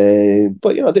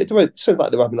 But, you know, they sound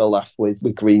like they're having a laugh with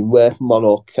Greenway,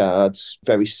 mono cards,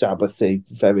 very Sabbathy,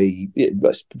 very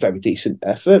decent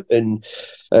effort. And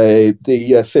the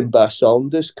Finbar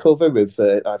Saunders cover of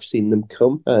I've Seen Them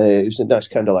Come. It was a nice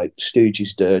kind of like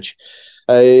Stooges dirge.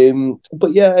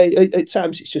 But yeah, at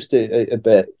times it's just a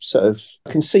bit sort of,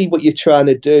 I can see what you're trying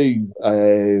to do,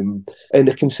 and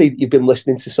I can see that you've been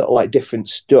listening to sort of like different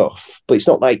stuff, but it's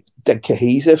not like dead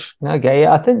cohesive. Okay,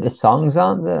 I think the songs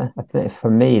aren't there. I think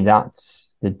for me that's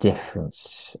the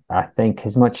difference. I think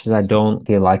as much as I don't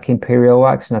feel like Imperial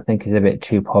Wax and I think it's a bit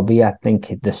too poppy, I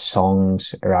think the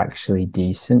songs are actually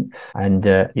decent. And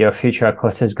Your Future Our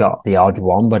Clutter's got the odd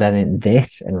one, but I think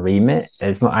this and Remit,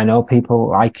 I know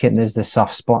people like it and there's the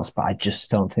soft spots, but I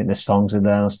just don't think the songs are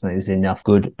there. I don't think there's enough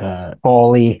good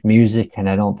Pauly music, and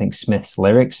I don't think Smith's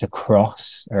lyrics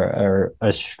across are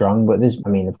as strong. But there's, I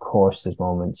mean, of course, there's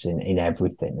moments in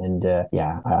everything. And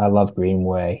yeah, I love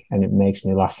Greenway, and it makes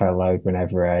me laugh out loud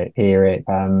whenever I hear it.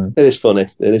 It is funny.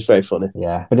 It is very funny.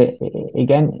 Yeah, but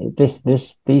again,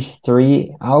 these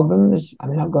three albums,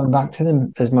 I'm not going back to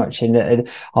them as much.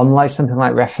 Unlike something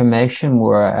like Reformation,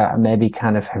 where I maybe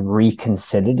kind of have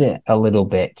reconsidered it a little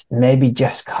bit, maybe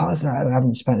just because I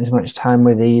haven't spent as much time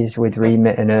with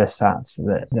Remit and Ersatz,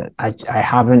 that I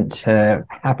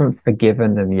haven't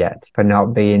forgiven them yet for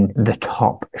not being the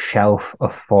top shelf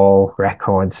of fall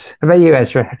records. How about you,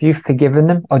 Ezra? Have you forgiven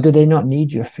them, or do they not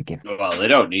need your forgiveness? Well, they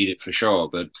don't need it for sure,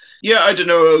 but yeah, I don't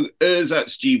know.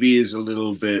 Ersatz GB is a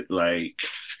little bit like,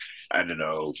 I don't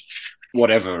know,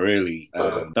 whatever, really.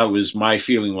 That was my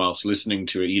feeling whilst listening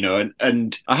to it, you know,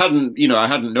 and I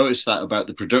hadn't noticed that about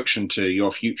the production to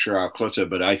Your Future Our Clutter,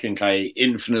 but I think I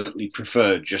infinitely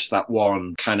preferred just that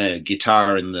one kind of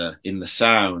guitar in the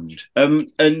sound.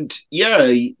 And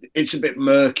yeah, it's a bit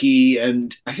murky,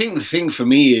 and I think the thing for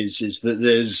me is that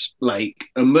there's like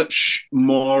a much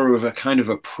more of a kind of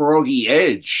a proggy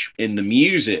edge in the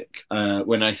music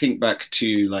when I think back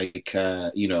to like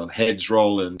you know, Heads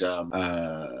Roll and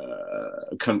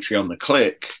Country on the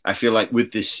Click. I feel like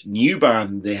with this new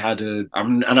band they had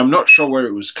I'm not sure where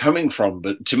it was coming from,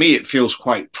 but to me it feels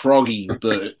quite proggy,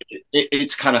 but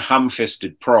it's kind of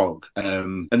ham-fisted prog,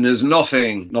 and there's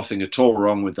nothing at all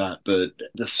wrong with that, but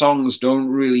the songs don't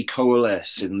really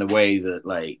coalesce in the way that,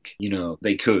 like, you know,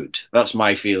 they could. That's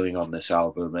my feeling on this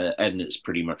album, and it's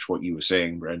pretty much what you were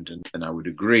saying, Brendan, and I would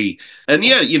agree. And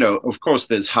yeah, you know, of course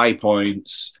there's high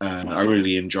points. I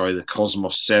really enjoy the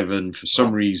Cosmos 7 for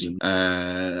some reason.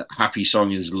 Happy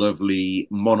Song is lovely.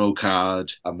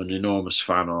 Monocard, I'm an enormous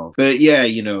fan of. But yeah,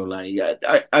 you know, like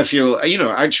I feel, you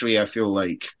know, actually I feel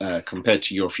like compared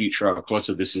to Your Future Our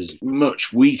Clutter, this is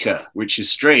much weaker, which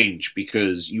is strange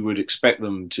because you would expect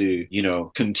them to, you know,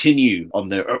 continue on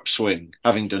their upswing,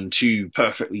 having done two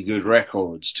perfectly good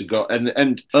records to go.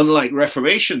 And unlike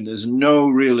Reformation, there's no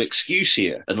real excuse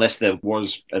here, unless there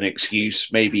was an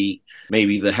excuse. Maybe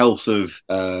the health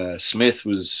of Smith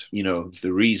was, you know,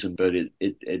 the reason, but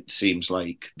it seems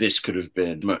like this could have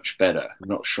been much better. I'm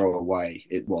not sure why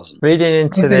it wasn't. Reading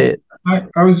into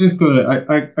I was just gonna.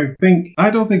 I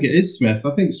don't think it is Smith.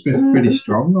 I think Smith's pretty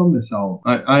strong on this album.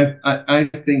 I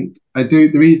think I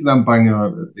do. The reason I'm banging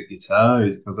on the guitar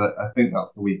is because I think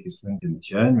that's the weakest link in the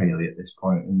chain, really, at this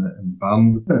point in the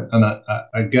band. And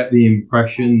I get the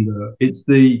impression that it's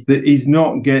that he's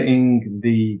not getting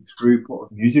the throughput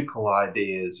of musical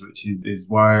ideas, which is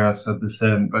why I said the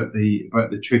same about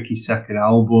the tricky second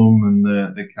album and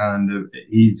the kind of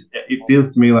it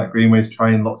feels to me like Greenway's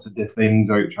trying lots of different things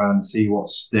out, trying to see what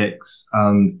sticks.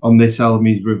 And on this album,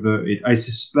 he's reverted. I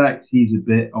suspect he's a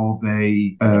bit of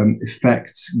a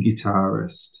effects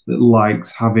guitarist that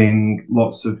likes having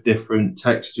lots of different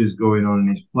textures going on in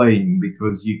his playing,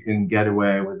 because you can get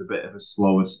away with a bit of a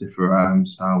slower, stiffer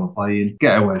style of playing.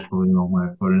 Get away is probably the wrong way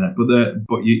of putting it,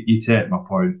 but you take my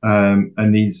point. And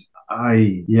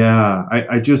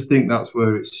I just think that's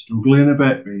where it's struggling a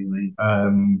bit, really.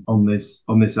 On this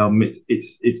album,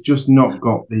 it's just not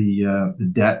got the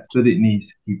depth that it needs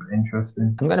to keep it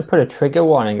interesting. I'm going to put a trigger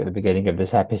warning at the beginning of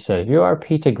this episode. If you are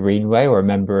Peter Greenway or a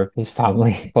member of his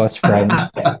family, close friends,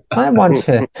 I want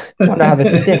to have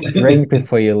a stiff drink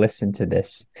before you listen to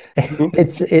this.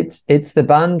 It's the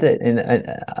band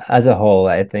as a whole.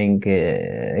 I think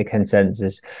a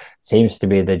consensus seems to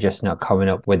be they're just not coming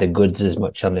up with the goods as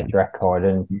much on this record.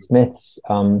 And Smith's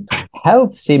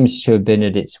health seems to have been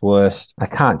at its worst. I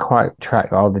can't quite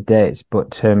track all the dates,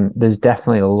 but there's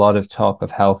definitely a lot of talk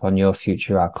of health on Your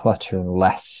Future Our Clutter, and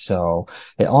less so.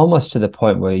 It almost to the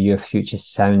point where Your Future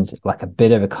sounds like a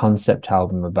bit of a concept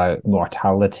album about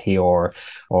mortality or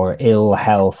ill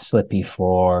health, Slippy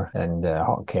 4 and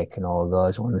Hot Cake and all of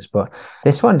those ones. But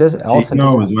this one does also...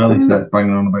 as well, he starts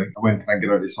banging on about when can I get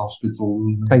out of this hospital.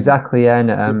 Exactly, yeah.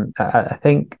 And I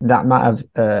think that might have,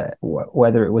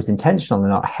 whether it was intentional or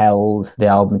not, held the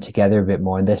album together a bit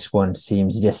more. And this one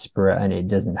seems disparate, and it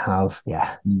doesn't have...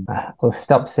 we'll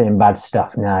stop saying bad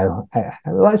stuff now.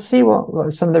 Let's see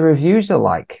what some of the reviews are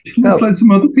like. Let's let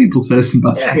some other people say some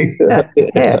bad things.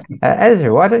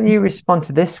 Ezra, why don't you respond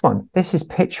to this one? This is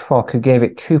Pitchfork, who gave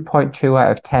it 2.2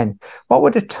 out of 10. What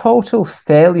would a total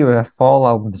failure of a Fall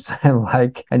album sound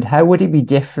like, and how would it be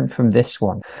different from this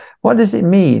one? What does it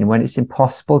mean when it's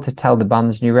impossible to tell the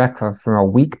band's new record from a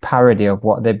weak parody of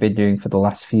what they've been doing for the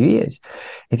last few years?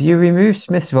 If you remove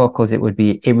Smith's vocals, it would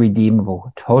be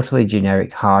irredeemable, totally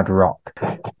generic hard rock.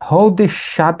 Hold this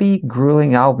shabby,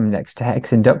 grueling album next to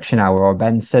Hex Induction Hour or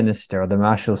Ben Sinister or the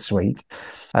Marshall Suite,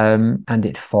 and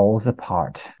it falls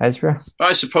apart. Ezra?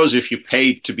 I suppose if you're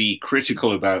paid to be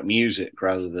critical about music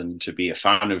rather than to be a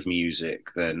fan of music,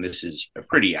 then this is a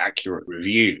pretty accurate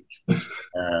review.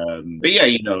 But yeah,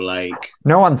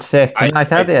 no one's safe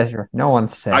tonight, are they, Ezra? No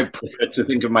one's safe. I prefer to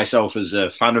think of myself as a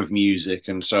fan of music,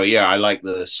 and so yeah, I like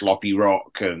the sloppy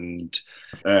rock and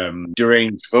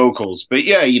deranged vocals. But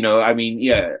yeah,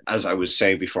 as I was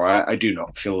saying before, I do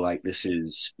not feel like this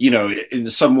is, in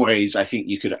some ways, I think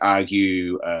you could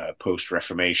argue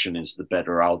Post-Reformation is the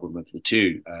better album of the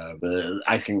two. But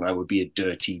I think that would be a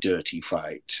dirty, dirty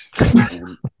fight.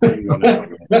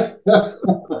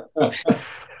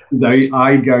 There's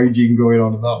eye gouging going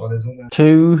on in that one, isn't there?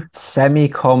 Two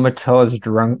semi-comatose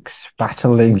drunks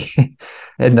battling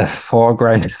in the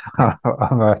foreground of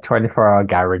a 24-hour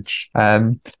garage.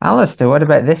 Alistair, what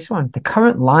about this one? The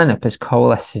current lineup has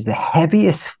coalesced as the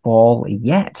heaviest Fall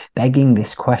yet, begging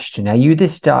this question. Are you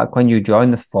this dark when you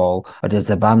join the Fall, or does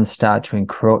the band start to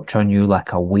encroach on you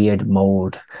like a weird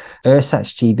mold?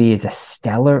 Ersatz GB is a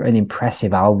stellar and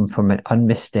impressive album from an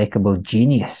unmistakable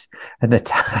genius, and the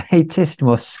tightest,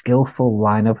 most skillful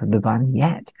lineup of the band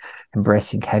yet,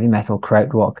 embracing heavy metal,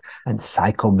 krautrock, and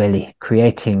psychobilly,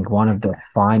 creating one of the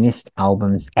finest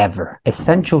albums ever.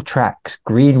 Essential tracks: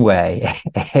 Greenway,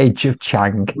 Age of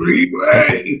Chang.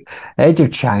 Greenway! Age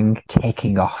of Chang,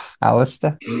 Taking Off.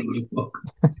 Alistair?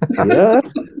 Yeah,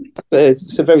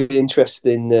 it's a very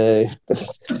interesting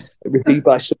review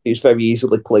by somebody who's very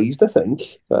easily pleased, I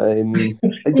think. I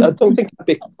don't think I'd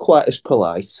be quite as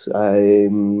polite.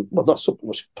 Well, not so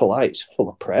much polite, it's full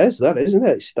of praise, that, isn't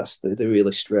it? That's the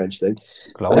really strange thing.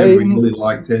 I really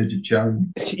liked Age of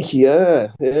Chang.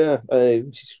 Yeah.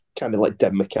 It's kind of like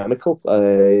dead mechanical.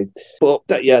 But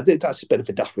that's a bit of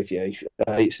a daft review.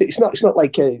 It's not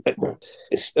like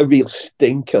it's a real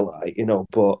stinker,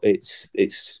 but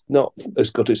it's not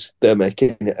as good as they're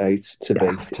making it out to be.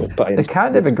 They're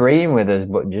kind of agreeing with us,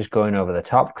 but just going over the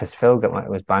top, because Phil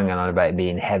was banging on about it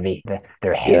being heavy.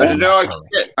 They're heavy. I don't know.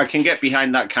 I can get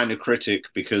behind that kind of critic,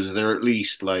 because they're at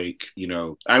least I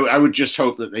would just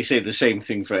hope that they say the same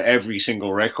thing for every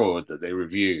single record that they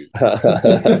review.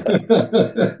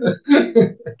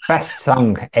 Best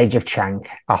song, Age of Chang,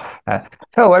 off.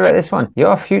 Phil, what about this one?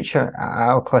 Your Future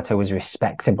Our Clutter was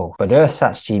respectable, but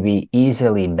Ersatz GB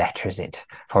easily betters it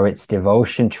for its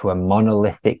devotion to a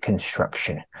monolithic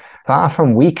construction. Far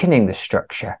from weakening the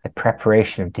structure, the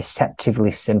preparation of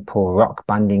deceptively simple rock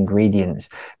band ingredients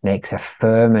makes a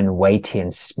firm and weighty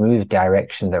and smooth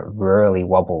direction that rarely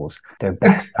wobbles. Their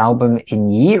best album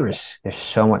in years. There's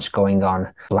so much going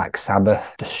on. Black Sabbath,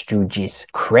 The Stooges,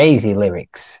 crazy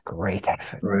lyrics, great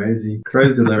effort. Crazy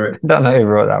lyrics. Don't know who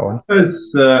wrote that one.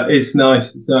 It's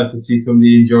nice. It's nice to see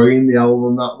somebody enjoying the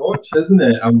album that much, isn't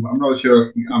it? I'm not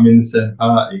sure I'm in the same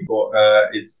party, but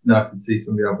it's nice to see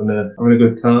somebody having a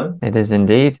good time. It is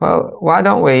indeed. Well, why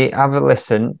don't we have a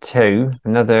listen to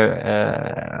another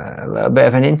a little bit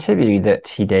of an interview that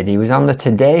he did. He was on the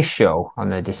Today Show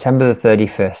on December the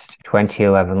 31st,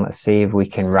 2011. Let's see if we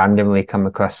can randomly come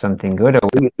across something good.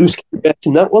 Who's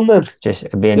getting that one then? Just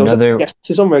be another.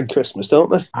 Guests on Red Christmas,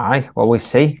 don't they? Aye, well, we'll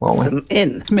see, won't we?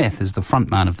 In Smith is the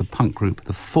frontman of the punk group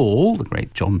The Fall. The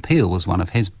great John Peel was one of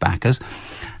his backers,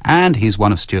 and he's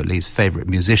one of Stuart Lee's favourite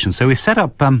musicians. So he set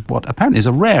up what apparently is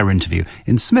a rare interview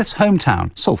in Smith's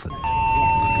hometown, Salford.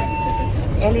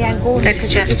 Ladies and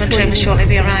gentlemen, train will shortly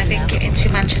be arriving into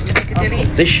Manchester Piccadilly.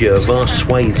 This year, vast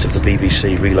swathes of the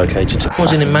BBC relocated to... I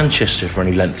wasn't in Manchester for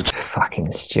any length of time.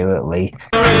 Fucking Stuart Lee.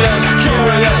 Curious.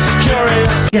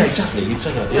 Yeah, exactly. You'd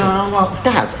say that. Yeah, well,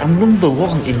 Dad, I'm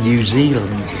 #1 in New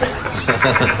Zealand.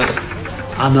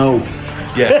 I know.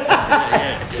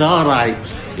 Yeah. It's all right.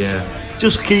 Yeah.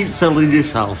 Just keep telling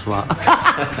yourself that.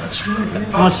 That's right.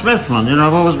 I'm a Smith man, you know.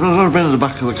 I've always been at the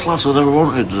back of the class. I never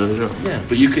wanted to. You know. Yeah,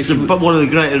 but you could. But one of the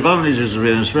great advantages of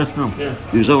being a Smith now. Yeah.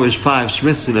 There was always 5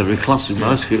 Smiths in every class in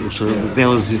my school, so they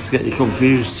always used to get you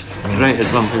confused. Great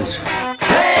advantage.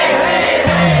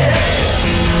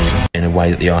 In a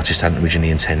way that the artist hadn't originally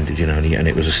intended, you know, and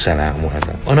it was a sellout and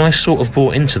whatever. And I sort of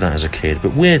bought into that as a kid,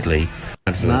 but weirdly.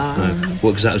 No.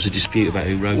 Well, because that was a dispute about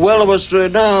who wrote Well,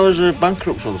 it. I was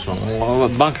bankrupt on the song. I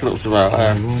went bankrupt about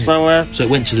Right. So it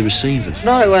went to the receivers.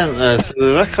 no, it went to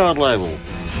the record label.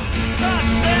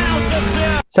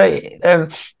 So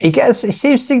he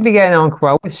seems to be getting on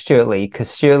well with Stuart Lee, because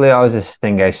Stuart Lee always has this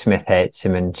thing how Smith hates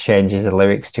him and changes the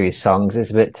lyrics to his songs. It's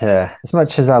a bit as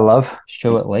much as I love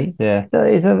Stuart Lee. Yeah,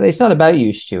 it's not about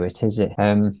you, Stuart, is it?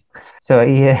 So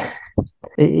he.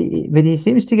 But he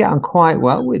seems to get on quite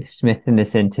well with Smith in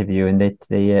this interview, and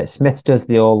Smith does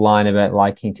the old line about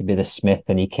liking to be the Smith,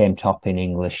 and he came top in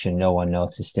English and no one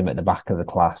noticed him at the back of the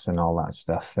class and all that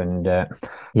stuff. And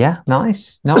yeah,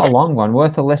 nice. Not a long one,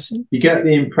 worth a listen. You get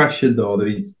the impression though that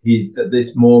he's at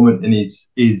this moment in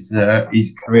his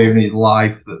career and his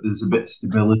life that there's a bit of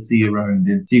stability around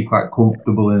him. He seemed quite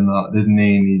comfortable in that, didn't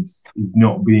he? And he's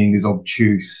not being as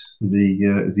obtuse as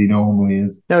he normally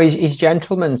is. No, he's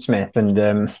gentleman Smith, and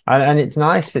it's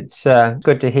nice. It's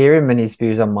good to hear him and his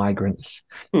views on migrants.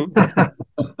 But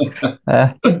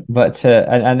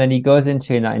then he goes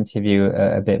into in that interview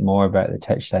a bit more about the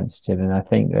touch sensitive, and I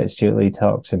think that Stuart Lee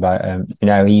talks about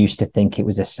he used to think it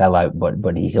was a sellout,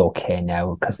 but he's okay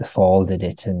now because the Fall did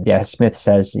it. And yeah, Smith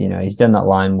says he's done that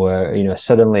line where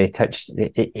suddenly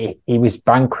he was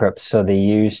bankrupt, so they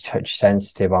used touch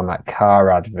sensitive on that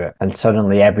car advert, and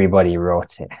suddenly everybody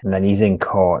wrote it, and then he's in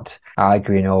court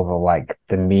arguing over like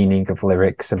the meaning of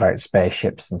lyrics about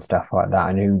spaceships and stuff like that,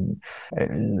 and who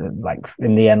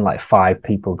in the end 5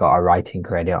 people got a writing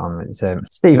credit on it.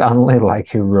 Steve Hanley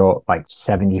who wrote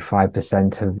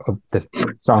 75% of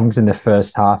the songs in the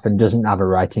first half and doesn't have a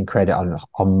writing credit on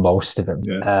most of them.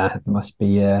 Must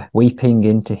be weeping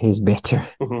into his bitter.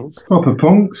 Proper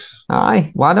punks.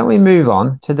 Aye, why don't we move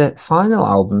on to the final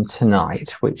album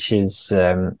tonight, which is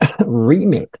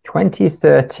Remix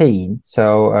 2013.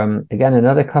 So again,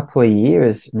 another couple of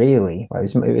years really. Well,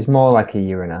 it was more like a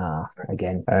year and a half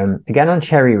again on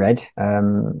Cherry Red.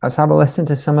 Let's have a listen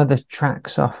to some of the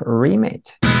tracks off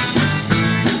Remix.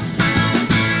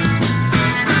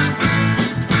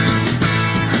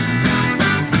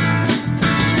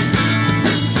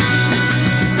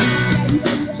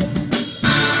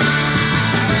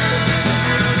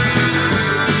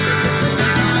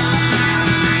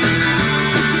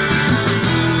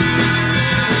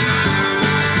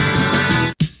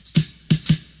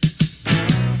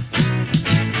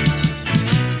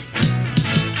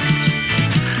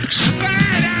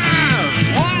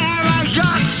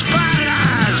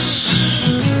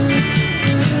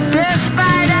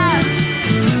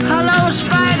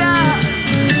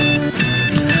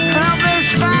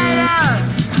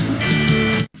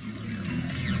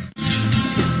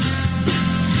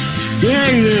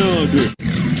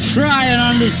 Try and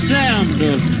understand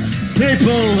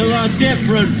people who are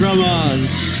different from us.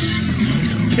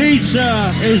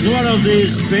 Peter is one of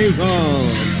these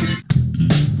people.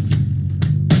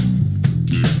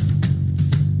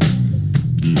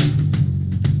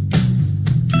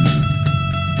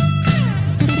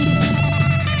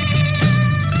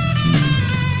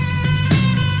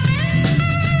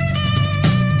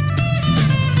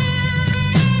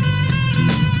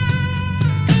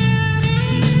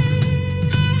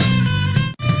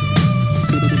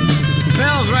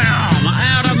 Pilgrim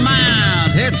out of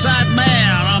mind, hits that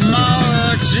man,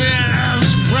 emerges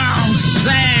from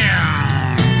sound.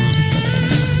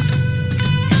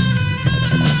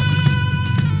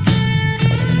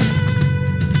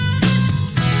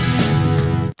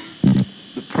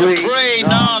 The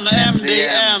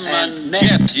pre-non-MDM and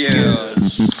jet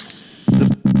use. The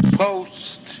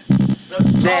post.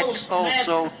 Next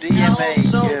also DMA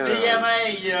use.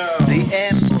 The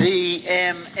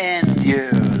MDMN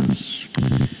use.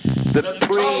 The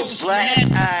pre-black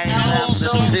eye and the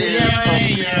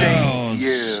tear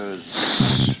use.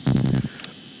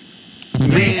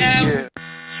 Me use.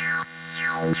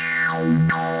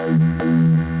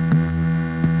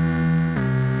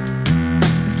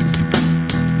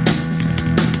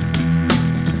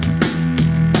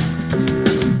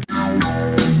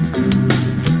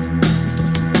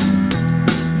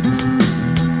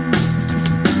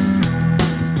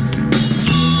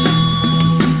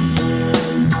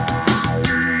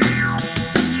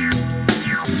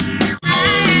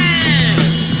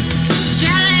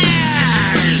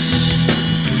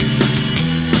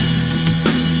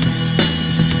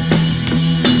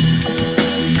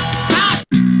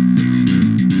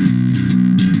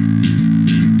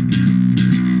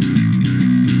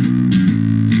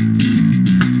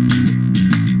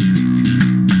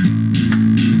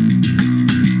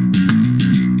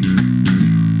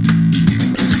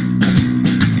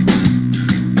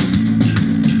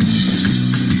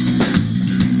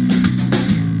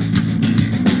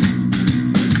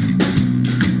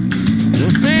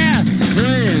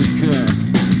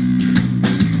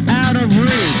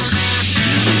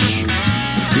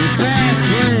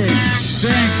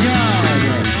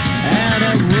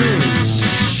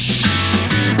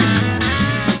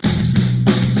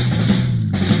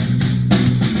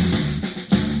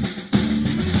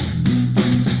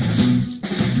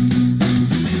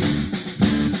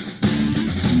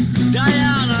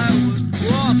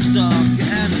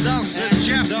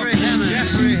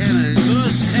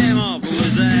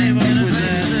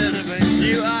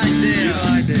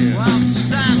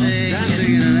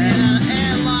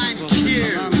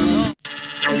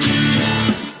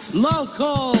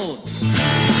 Local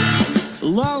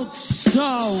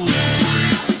Loadstones.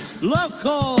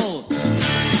 Local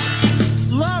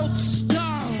Loadstones.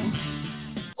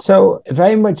 So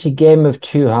very much a game of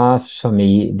two halves for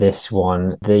me, this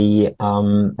one.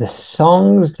 The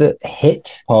songs that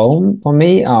hit home for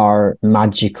me are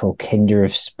Magical, Kinder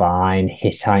of Spine,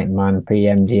 Hittite Man,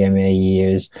 Pre-MDMA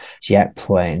Years, Jet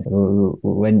Plane.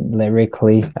 When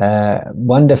lyrically,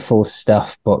 wonderful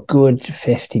stuff, but good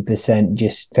 50%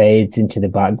 just fades into the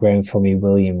background for me.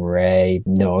 William Ray,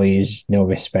 Noise, No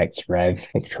Respect, Rev,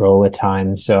 Victrola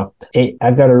Time. So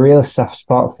I've got a real soft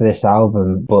spot for this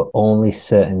album, but only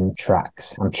certain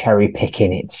tracks. I'm cherry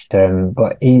picking it.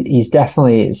 But he's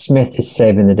definitely, Smith is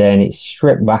saving the day, and it's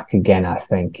stripped back again. I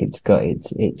think it's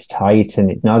tight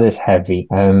and it's not as heavy.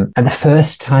 And the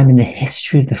first time in the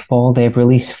history of the Fall, they've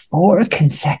released 4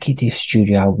 consecutive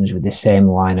studio albums with the same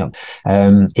lineup.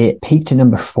 It peaked at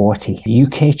number 40.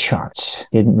 UK charts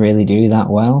didn't really do that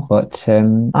well, but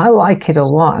I like it a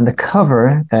lot. And the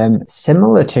cover,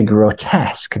 similar to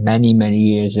Grotesque many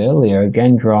years earlier,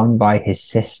 again drawn by his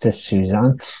sister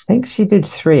Suzanne. I think she did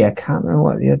 3. I can't remember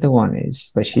what the other one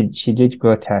is, but she did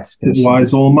Grotesque. Did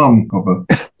Wise Old Man cover?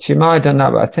 She might have done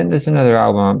that, but I think there's another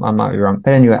album. I might be wrong.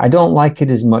 But anyway, I don't like it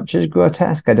as much as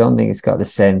Grotesque. I don't think it's got the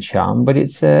same charm, but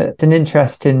it's an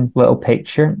interesting little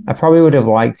picture. I probably would have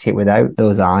liked it without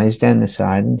those eyes down the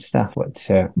side and stuff. But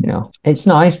it's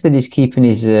nice that he's keeping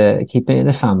it in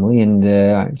the family,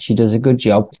 and she does a good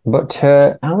job. But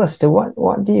Alistair,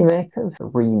 what do you make of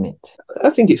Remit? I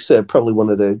think it's probably one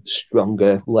of the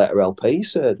stronger later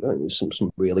LPs. There's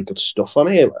some really good stuff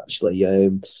on here, actually.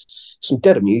 Some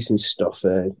dead amusing stuff,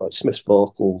 like Smith's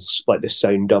vocals, like the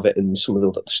sound of it, and some of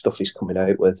the stuff he's coming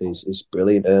out with is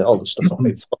brilliant. All the stuff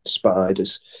on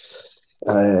Spiders,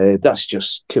 that's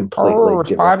just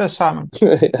completely. Spider Simon.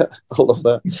 Yeah, I love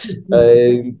that.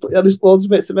 But yeah, there's loads of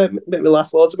bits that make me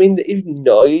laugh. Loads. I mean, even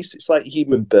Noise, it's like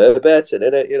human Burberton,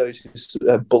 isn't it? It's just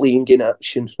bullying in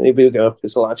action. Maybe we'll go.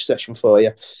 It's a live session for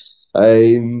you.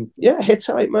 Yeah,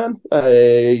 Hittite Man.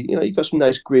 You've got some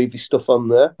nice groovy stuff on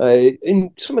there.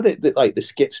 And some of the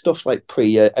skit stuff, like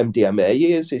pre MDMA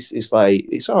years, is like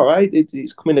it's all right.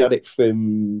 It's coming at it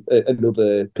from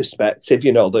another perspective,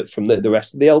 that from the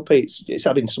rest of the LP, it's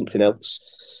adding something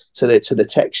else to the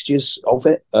textures of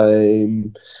it.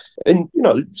 And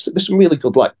there's some really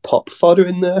good like pop fodder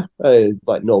in there,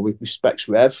 like No Respects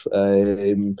Rev.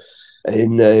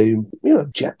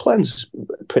 Jet Plane's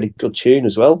a pretty good tune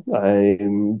as well.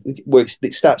 Where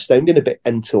it starts sounding a bit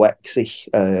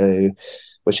N2X-y,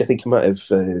 which I think I might have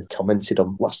commented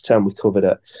on last time we covered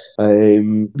it.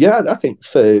 I think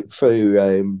for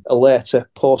a later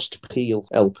post-Peel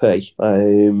LP,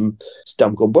 it's a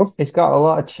damn good one. It's got a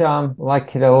lot of charm,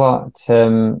 like it a lot.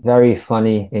 Very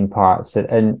funny in parts,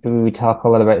 and we talk a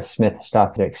lot about Smith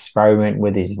started to experiment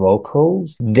with his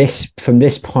vocals. From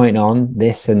this point on,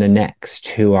 this and the next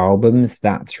two albums,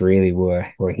 that's really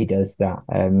where he does that.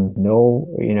 No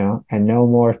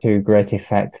more to great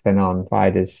effect than on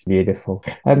Spider's Beautiful.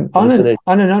 On an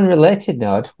unrelated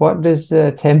note, what does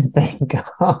Tim think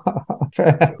of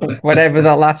whatever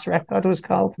the last record was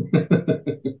called?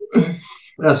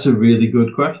 That's a really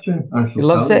good question. He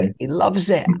loves it. He loves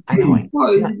it. I know it.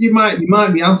 Well, you might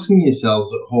be asking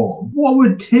yourselves at home, what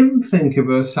would Tim think of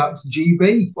Ersatz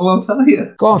GB? Well, I'll tell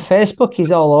you. Go on Facebook. He's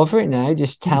all over it now,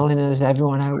 just telling us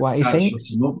everyone out what he thinks.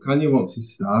 Shut him up, can you? Once he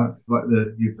starts, like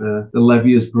the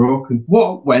levee is broken.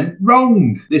 What went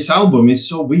wrong? This album is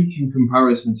so weak in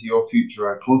comparison to Your Future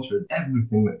Our Clutter and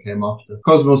everything that came after.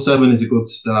 Cosmo 7 is a good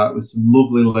start with some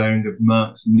lovely layering of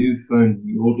Mark's newfound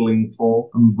yodeling form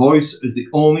and voice as the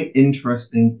only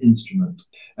interesting instrument.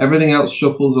 Everything else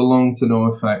shuffles along to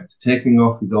no effect. Taking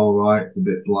Off is all right, a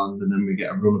bit bland, and then we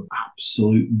get a run of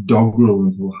absolute doggerel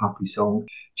into a happy song.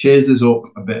 Cheers us up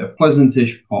a bit of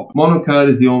pleasantish pop. Monocard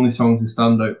is the only song to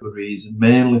stand out for a reason,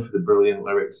 mainly for the brilliant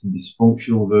lyrics and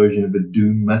dysfunctional version of a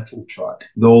doom metal track,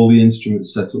 with all the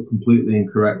instruments set up completely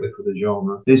incorrectly for the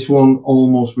genre. This one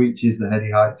almost reaches the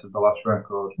heady heights of the last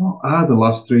record. What are the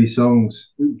last three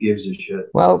songs? Who gives a shit?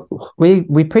 Well,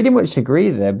 we pretty much agree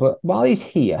there, but while he's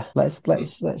here, let's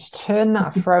turn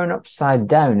that frown upside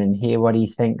down and hear what he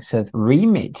thinks of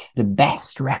Remit, the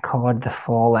best record the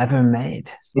Fall ever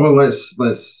made. Well, let's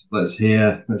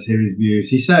hear his views.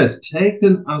 He says,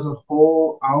 taken as a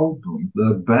whole album,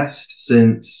 the best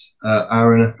since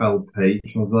RNFLP.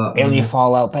 Was that? Fail Your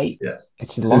Fall LP. Yes.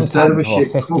 It's a long time ago,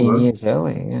 15 years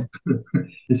earlier, yeah.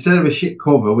 Instead of a shit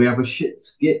cover, we have a shit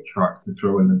skit track to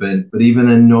throw in the bin, but even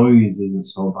the noise isn't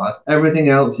so bad. Everything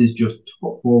else is just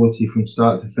top quality from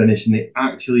start to finish, and they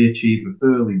actually achieve a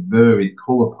fairly varied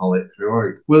colour palette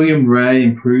throughout. William Ray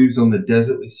improves on the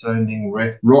desertly sounding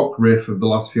rock riff of the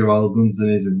last few albums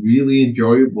and is a really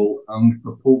enjoyable and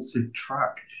propulsive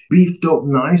track. Beefed up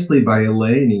nicely by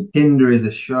Eleni, Kinder is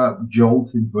a sharp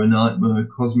jolt into a nightmare,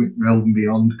 cosmic realm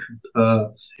beyond compare.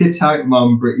 Hittite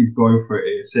Man, Britty's going for it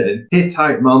here, saying,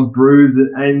 Hittite Man brews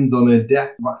and ends on a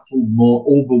death battle more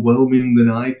overwhelming than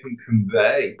I can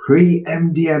convey.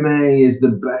 Pre-MDMA is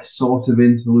the best sort of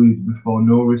interlude before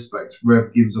No Respects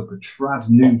Rev gives up a trad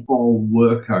new fall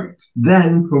workout.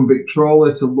 Then, from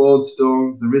Victrola to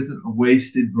Lordstorms, there isn't a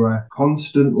wasted breath,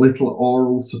 constant little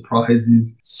oral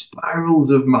surprises, spirals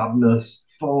of madness,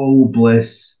 fall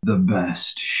bliss, the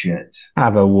best shit.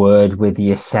 Have a word with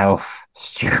yourself,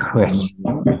 Stuart.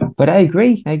 But I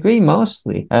agree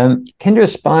mostly. Kindred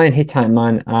Spine, Hittite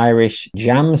Man, Irish,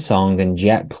 Jam Song and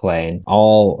Jet Plane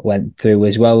all went through,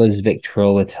 as well as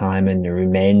Victrola Time and the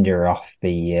remainder of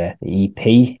the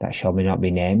EP that shall not be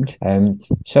named.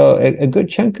 So a good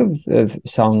chunk of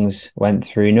songs went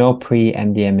through. No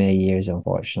pre-MDMA years,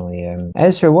 unfortunately.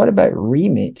 Ezra, what about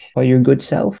Remit for your good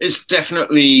self? It's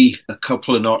definitely a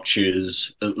couple of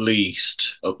notches at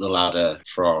least up the ladder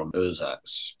from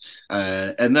Ersatz.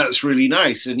 And that's really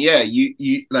nice. And yeah,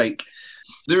 you like,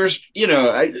 there's,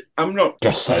 I'm not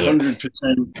just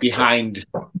 100% behind.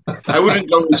 I wouldn't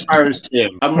go as far as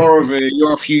Tim. I'm more of a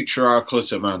Your Future Our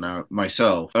Clutter man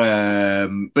myself.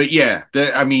 But yeah,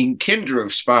 Kinder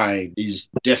of Spine is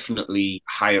definitely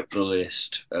high up the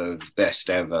list of best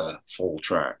ever fall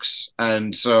tracks.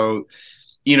 And so,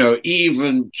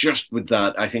 even just with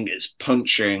that, I think it's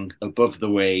punching above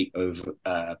the weight of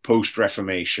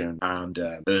post-Reformation and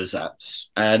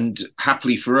Ersatz. And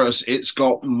happily for us, it's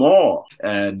got more.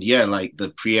 And yeah, like the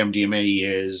pre-MDMA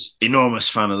years, enormous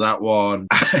fan of that one.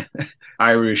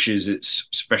 Irish is its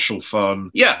special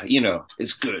fun. Yeah,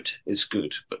 it's good. It's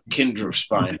good. But Kinder of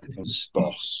Spine is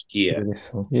boss here.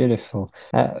 Beautiful.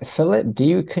 Philip, do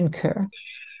you concur?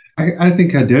 I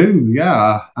think I do,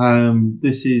 yeah.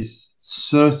 This is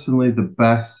certainly the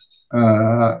best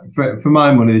for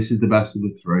my money, this is the best of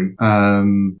the three.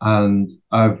 And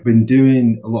I've been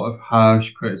doing a lot of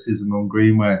harsh criticism on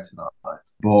Greenway tonight,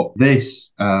 but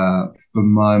this, for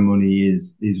my money,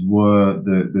 is where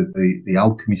the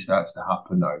alchemy starts to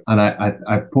happen now. And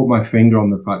I put my finger on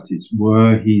the fact it's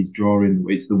where he's drawing,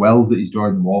 it's the wells that he's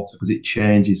drawing the water, because it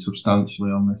changes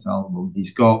substantially on this album.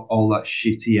 He's got all that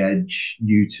shitty edge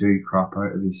U2 crap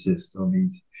out of his system.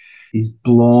 He's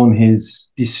blown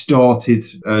his distorted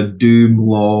Doom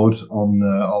Lord on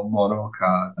mono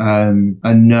card,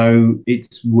 and now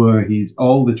it's where he's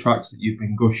all the tracks that you've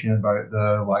been gushing about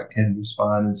there, like Kindred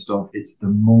Spine and stuff. It's the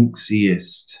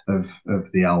monksiest of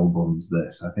the albums.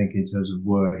 This, I think, in terms of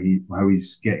how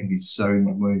he's getting his sound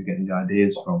and where he's getting his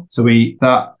ideas from. So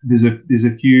there's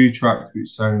a few tracks which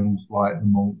sound like the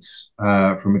Monks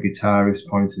from a guitarist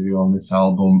point of view on this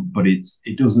album, but it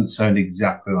doesn't sound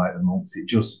exactly like the Monks. It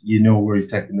just, you know where he's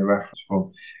taking the reference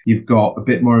from. You've got a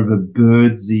bit more of a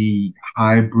birdsy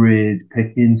hybrid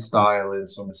picking style in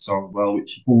some of the songs, well,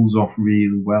 which pulls off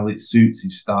really well. It suits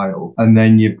his style. And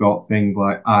then you've got things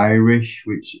like Irish,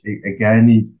 which again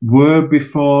is where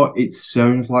before it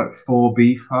sounds like 4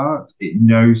 Beefheart. It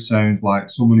now sounds like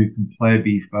someone who can play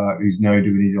Beefheart who's now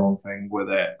doing his own thing with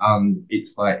it. And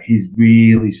it's like he's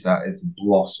really started to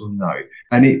blossom now.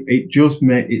 And it just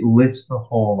it lifts the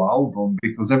whole album,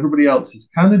 because everybody else is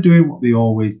kind of doing what they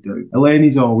always do.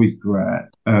 Elaine's always great.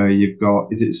 You've got,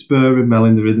 is it Spur and Mel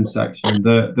in the rhythm section?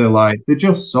 They're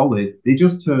just solid. They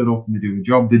just turn up and they do a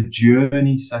job. The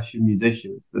Journey session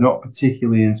musicians, they're not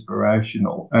particularly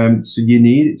inspirational. So you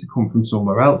need it to come from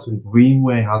somewhere else. And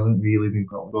Greenway hasn't really been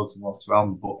got to go to the last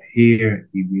album, but here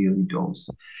he really does.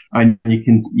 And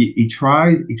he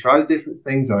tries different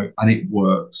things out and it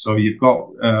works. So you've got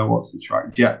what's the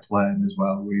track? Jet Plane as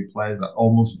well, where he plays that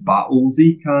almost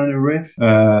battlesy kind of riff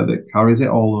that carries it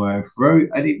all the way through,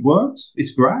 and it works.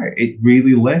 It's great. It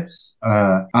really lifts,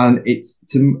 and it's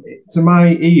to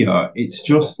my ear, it's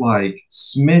just like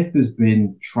Smith has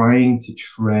been trying to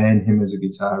train him as a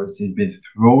guitarist. He's been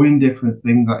throwing different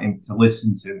things at him to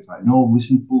listen to. It's like, no,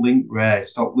 listen to Link Ray.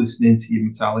 Stop listening to your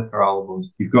Metallica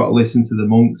albums. You've got to listen to the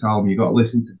Monks album. You've got to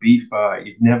listen to Beefheart.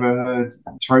 You've never heard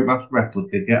Trout Mask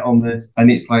Replica. Get on this.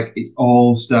 And it's like it's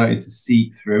all started to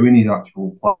seep through in his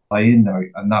actual playing now,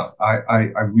 and that's I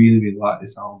really, really like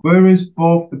this album. Whereas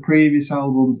both the previous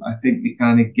albums, I think they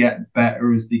kind of get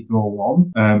better as they go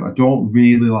on. I don't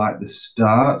really like the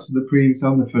starts of the previous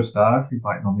album. The first half is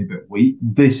like normally a bit weak.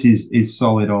 This is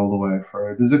solid all the way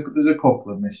through. There's a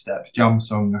couple of missteps. Jam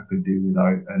Song I could do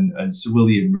without, and Sir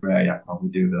William Ray I probably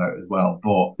do without as well.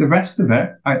 But the rest of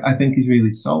it, I think is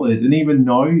really solid. And even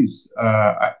Noise,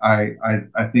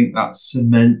 I think that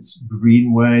cements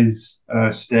Greenway's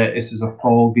status as a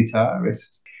folk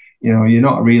guitarist. You know, you're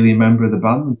not really a member of the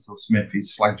band until Smith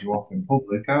has slagged you off in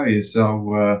public, are you?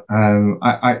 So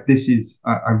I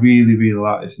really, really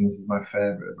like this, and this is my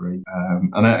favourite breed.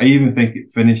 And I even think it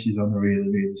finishes on a really,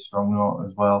 really strong note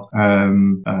as well,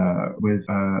 with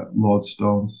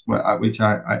Lordstones, which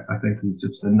I think is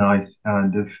just a nice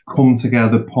kind of come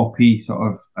together poppy sort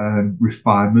of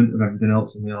refinement of everything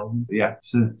else in the album. But yeah,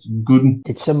 it's a good one.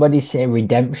 Did somebody say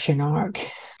redemption arc?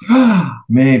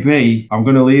 Maybe. I'm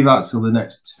going to leave that till the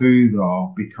next two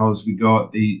though, because we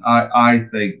got I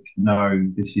think now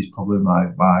this is probably my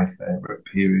favourite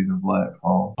period of late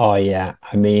fall. Oh yeah,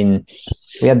 I mean,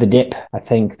 we had the Dip. I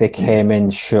think they came in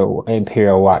show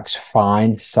Imperial Wax,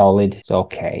 fine, solid, it's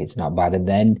okay, it's not bad. And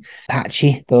then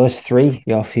Patchy, those three,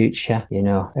 Your Future, you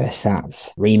know, Ersatz,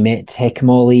 Remit, take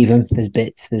them all, leave them. There's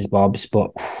bits, there's bobs,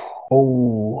 but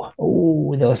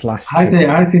those last two.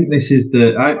 I think this is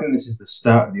the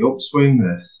start of the upswing.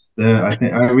 I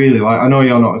think I really like. I know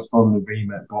you're not as fond of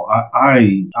Remit, but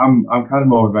I'm kind of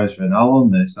more of Ezra Nell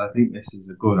on this. I think this is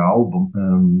a good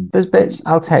album. There's bits.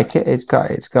 I'll take it. It's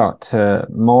got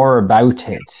more about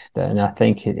it than I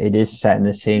think it is setting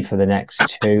the scene for the next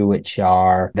two, which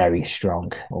are very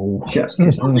strong. Yes.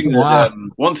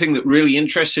 One thing that really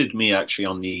interested me actually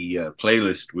on the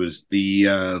playlist was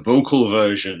the vocal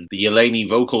version, the Eleni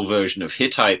vocal version of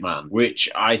Hittite Man, which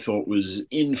I thought was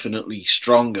infinitely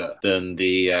stronger than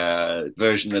the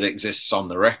version that exists on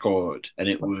the record. And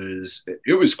it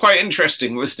was quite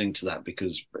interesting listening to that,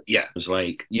 because yeah, it was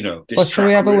like, you know, this should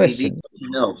we have a listen?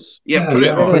 Else. Yeah, put it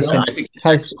on.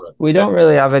 I think we don't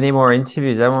really have any more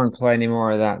interviews. I won't play any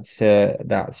more of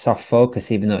that soft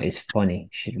focus, even though it's funny.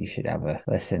 We should have a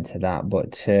listen to that.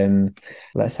 But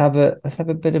let's have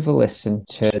a bit of a listen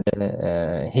to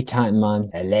the Hittite Man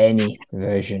Eleni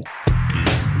version.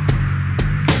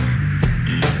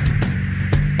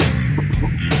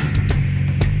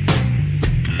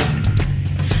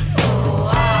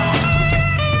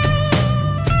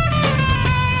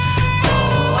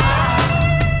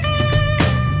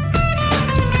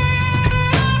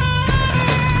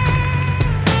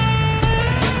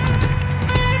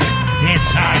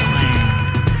 tight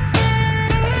man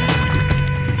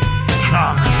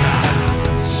comes out,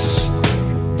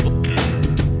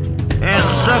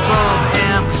 encircled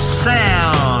in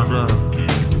sound.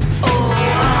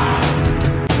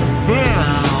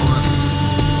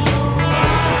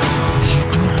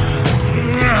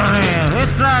 Yeah,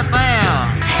 it's that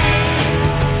man.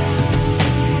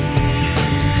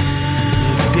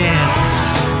 Dance,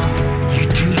 you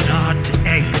do not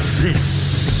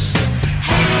exist.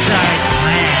 Tight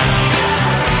man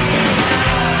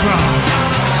from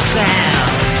sound.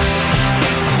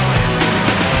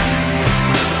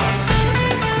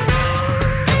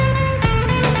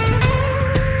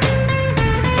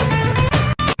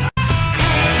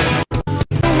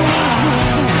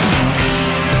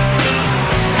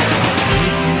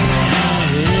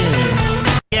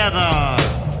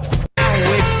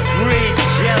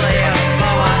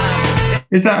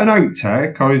 Is that an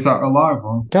outtake or is that a live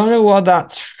one? Don't know what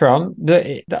that's from.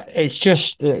 It's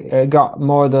just got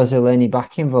more of those Eleni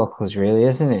backing vocals, really,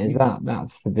 isn't it?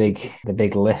 That's the big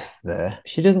lift there.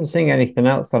 She doesn't sing anything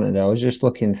else on it though. I was just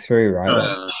looking through,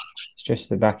 right? It's just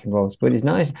the backing vocals, but it's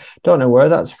nice. Don't know where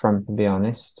that's from, to be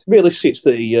honest. Really suits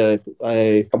the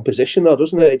composition, though,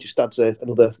 doesn't it? It just adds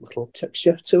another little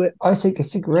texture to it. I think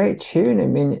it's a great tune. I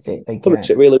mean, Puts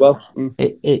it really well.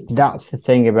 That's the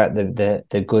thing about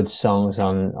the good songs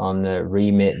on the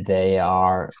remit.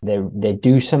 They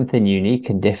do something unique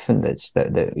and different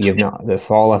that the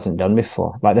F.A.L.L.O.U.T.P.O.D.C.A.S.T hasn't done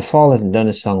before. Like the F.A.L.L.O.U.T.P.O.D.C.A.S.T hasn't done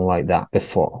a song like that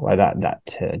before, like that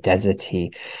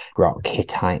deserty rock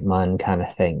Hittite man kind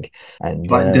of thing, and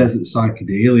like desert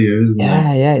psychedelia, isn't it?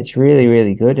 Yeah, it's really,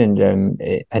 really good, and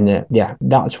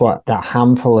that's what that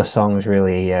handful of songs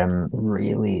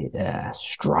really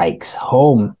strikes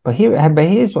home. But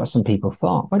here's what some people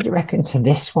thought. What do you reckon to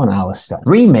this one, Alistair?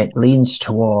 Remit leans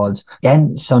towards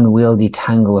dense, unwieldy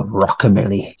tangle of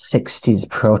rockabilly, 60s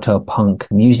proto-punk,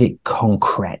 music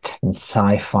concrete, and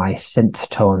sci-fi synth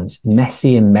tones,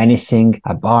 messy and menacing,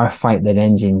 a bar fight that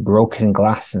ends in broken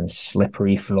glass and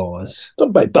slippery floors. Not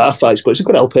about bar fights, but it's a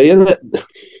good LP, isn't it?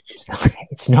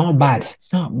 It's not bad.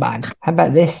 It's not bad. How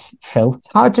about this, Phil? It's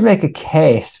hard to make a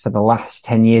case for the last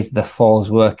 10 years of the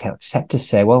Fall's work, except to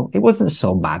say, well, it wasn't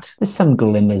so bad. There's some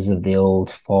glimmers of the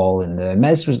old Fall in there.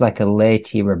 Mez was like a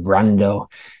late-era Brando.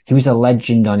 He was a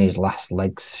legend on his last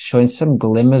legs, showing some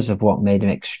glimmers of what made him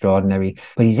extraordinary,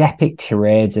 but his epic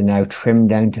tirades are now trimmed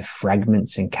down to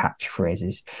fragments and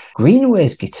catchphrases.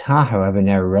 Greenaway's guitar, however,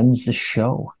 now runs the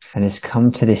show and has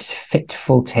come to this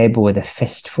fitful table with a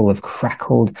fistful of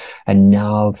crackled and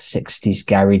gnarled 60s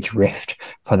garage riff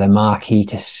for the marquee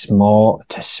to sprawl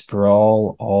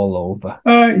all over.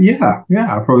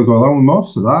 I'll probably go along with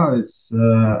most of that.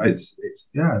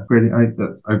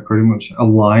 I'm pretty much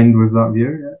aligned with that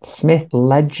view. Yeah. Smith,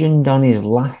 legend on his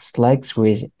last legs, with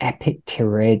his epic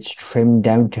tirades trimmed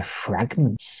down to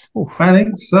fragments. Oof. I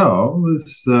think so.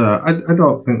 I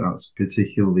don't think that's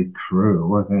particularly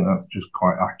cruel. I think that's just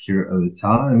quite accurate at the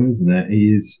time, isn't it?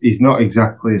 He's not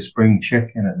exactly a spring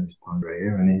chicken at this point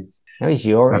here, and he's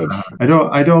your age.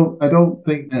 I don't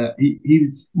think that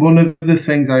he's one of the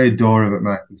things I adore about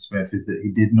Mikey Smith is that he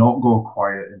did not go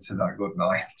quiet into that good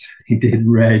night. He did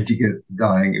rage against the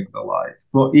dying of the light,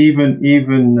 but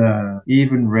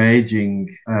even raging,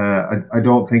 I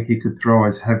don't think he could throw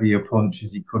as heavy a punch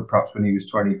as he could perhaps when he was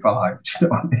 25. Do you know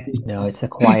what I mean? No, it's a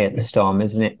quiet storm,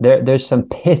 isn't it? There's some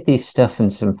pithy stuff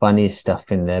and some funny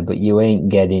stuff in there, but you ain't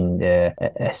getting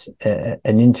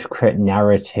an intricate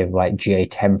narrative like J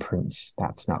Temperance.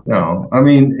 That's not good. No, I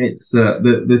mean, it's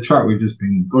the track we've just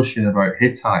been gushing about,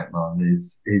 Hittite Man,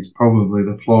 is probably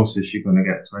the closest you're going to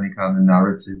get to any kind of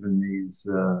narrative in these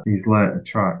later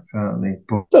tracks, certainly.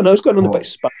 But no, it's going on about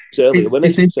spiders earlier.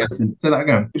 It's interesting. Say that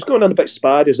again. It was going on about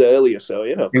spiders earlier, so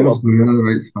you know. It was going on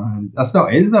about spiders. That's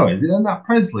not his though, is it? And that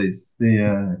Presley's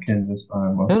the King of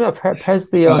Spider one. No,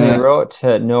 Presley only wrote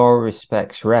No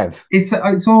Respects Rev. It's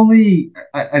only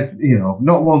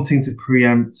not wanting to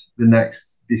preempt the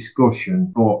next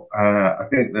discussion, but I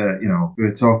think that we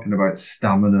were talking about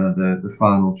Stamina. The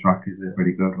final track is a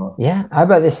pretty good one. Yeah, how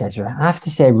about this, Ezra? I have to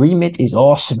say, Remit is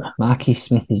awesome. Marky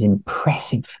Smith is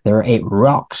impressive. It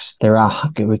rocks. There are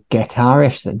guitar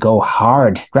riffs that go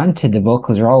hard. Granted, the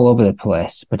vocals are all over the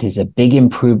place, but is a big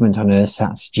improvement on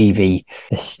Ersatz GB.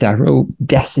 The sterile,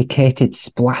 desiccated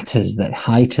splatters that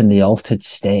heighten the altered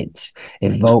states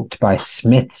evoked by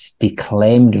Smith's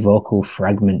declaimed vocal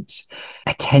fragments.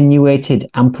 Attenuated,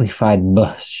 amplified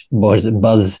buzz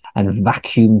and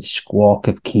vacuumed squawk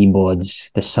of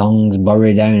keyboards. The songs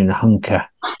burrow down and hunker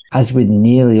as with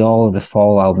nearly all of the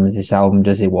Fall albums, this album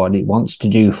does what it wants to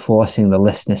do, forcing the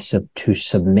listener to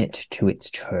submit to its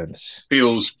terms.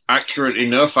 Feels accurate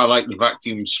enough. I like the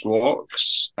vacuum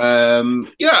squawks. I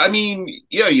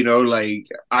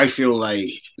feel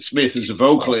like Smith as a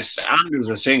vocalist and as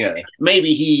a singer,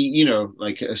 maybe he,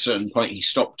 like at a certain point he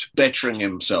stopped bettering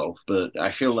himself, but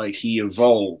I feel like he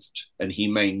evolved and he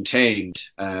maintained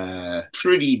a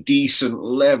pretty decent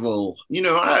level.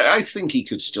 I think he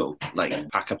could still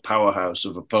pack a powerhouse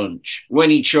of a punch when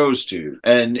he chose to.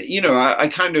 And, I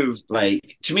kind of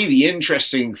to me, the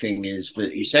interesting thing is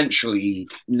that essentially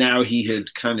now he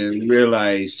had kind of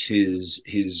realized his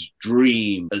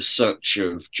dream as such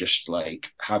of just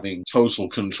having total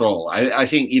control. I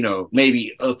think,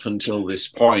 maybe up until this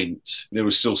point, there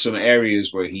were still some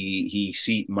areas where he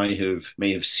may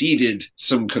have ceded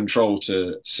some control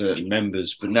to certain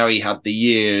members, but now he had the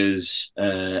years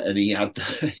and he had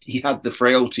the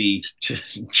frailty to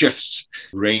just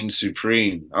reign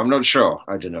supreme. I'm not sure.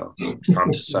 I don't know.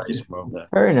 Fantasizing about that.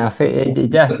 Fair enough. It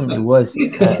definitely was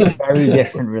a very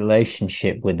different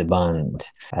relationship with the band,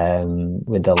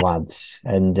 with the lads,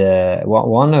 and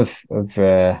one of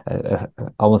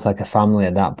almost like a family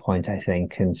at that point, I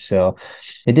think. And so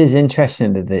it is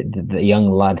interesting that the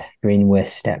young lad Greenway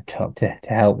stepped up to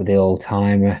help with the old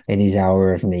timer in his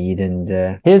hour of need.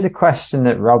 And here's a question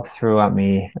that Rob threw at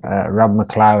me. Rob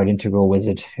McLeod, Integral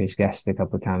Wizard, who's guested a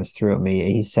couple of times, threw at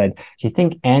me. He said, do you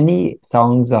think any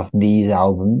songs off these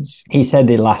albums, he said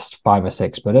they last 5 or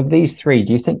 6, but of these 3,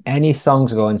 do you think any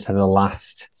songs go into the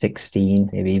last 16,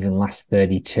 maybe even last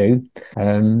 32?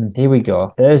 Here we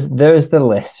go. There's the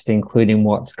list, including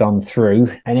what's gone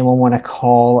through. Anyone want to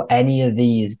call any of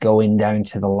these going down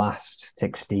to the last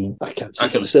 16? I can't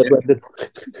see it.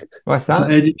 What's that?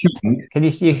 Can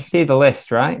you see the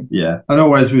list, right? Yeah. I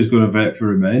know Ezra's going to vote for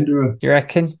Remainder. You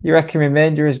reckon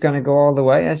Remainder is going to go all the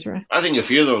way, Ezra? I think a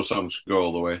few of those songs go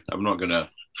all the way. I'm not going to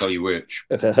tell you which.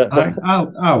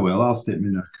 I will. I'll stick my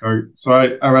neck out. So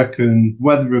I reckon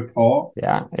Weather Report.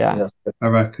 Yeah. I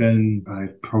reckon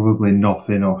probably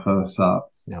nothing off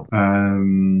Ersatz. No.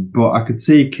 But I could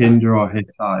see Kinder or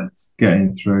Hittites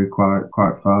getting through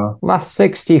quite far. Last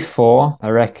 64, I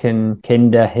reckon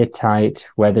Kinder, Hittite,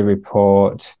 Weather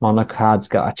Report, Monocard's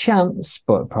got a chance,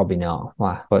 but probably not.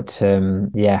 But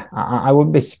I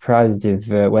wouldn't be surprised if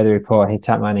Weather Report,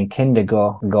 Hittite Man, and Kinder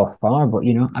go far. But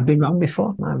I've been wrong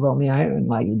before. I wrote me out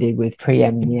like you did with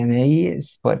pre-MDMA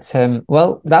years. But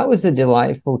that was a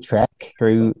delightful trek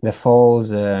through the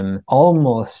Fall's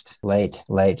almost late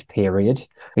period.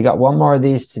 We got one more of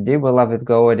these to do. We'll have a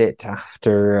go at it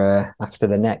after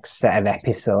the next set of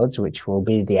episodes, which will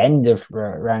be the end of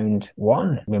round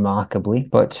 1, remarkably.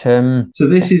 But so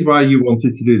this is why you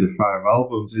wanted to do the 5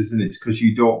 albums, isn't it? It's because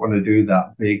you don't want to do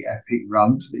that big epic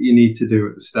rant that you need to do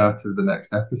at the start of the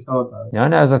next episode. No,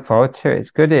 I look forward to it. It's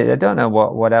good. I don't know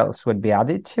what else would be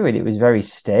added to it. It was very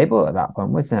stable at that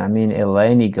point, wasn't it? I mean,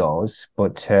 Eleni goes,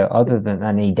 but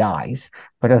and he dies.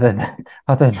 But other than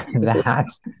that,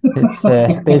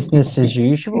 it's business as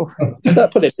usual.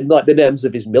 Start putting in the names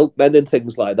of his milkmen and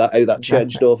things like that, how that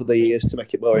changed over the years to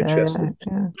make it more interesting.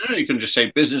 Yeah, you can just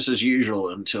say business as usual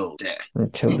until death.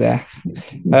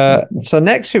 So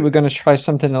next week we're going to try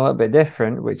something a little bit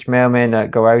different, which may or may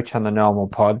not go out on the normal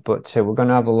pod, but we're going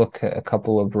to have a look at a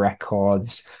couple of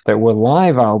records that were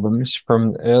live albums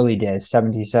from the early days,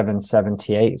 77,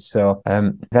 78. So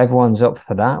if everyone's up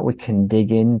for that, we can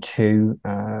dig into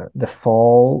the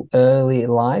Fall early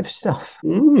live stuff.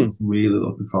 Really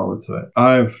looking forward to it.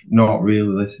 I've not really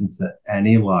listened to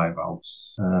any live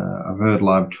albums. I've heard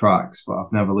live tracks, but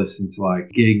I've never listened to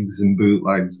gigs and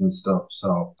bootlegs and stuff.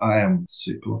 So I am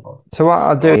super looking forward to it. So what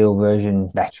I'll do, the version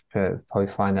better,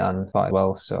 probably find it on quite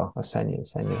well. So I'll send you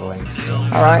the link. So,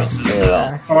 all right, see you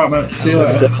later. All right, mate. See you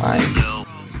later. Bye.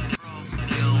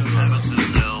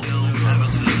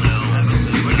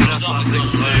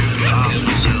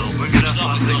 We're gonna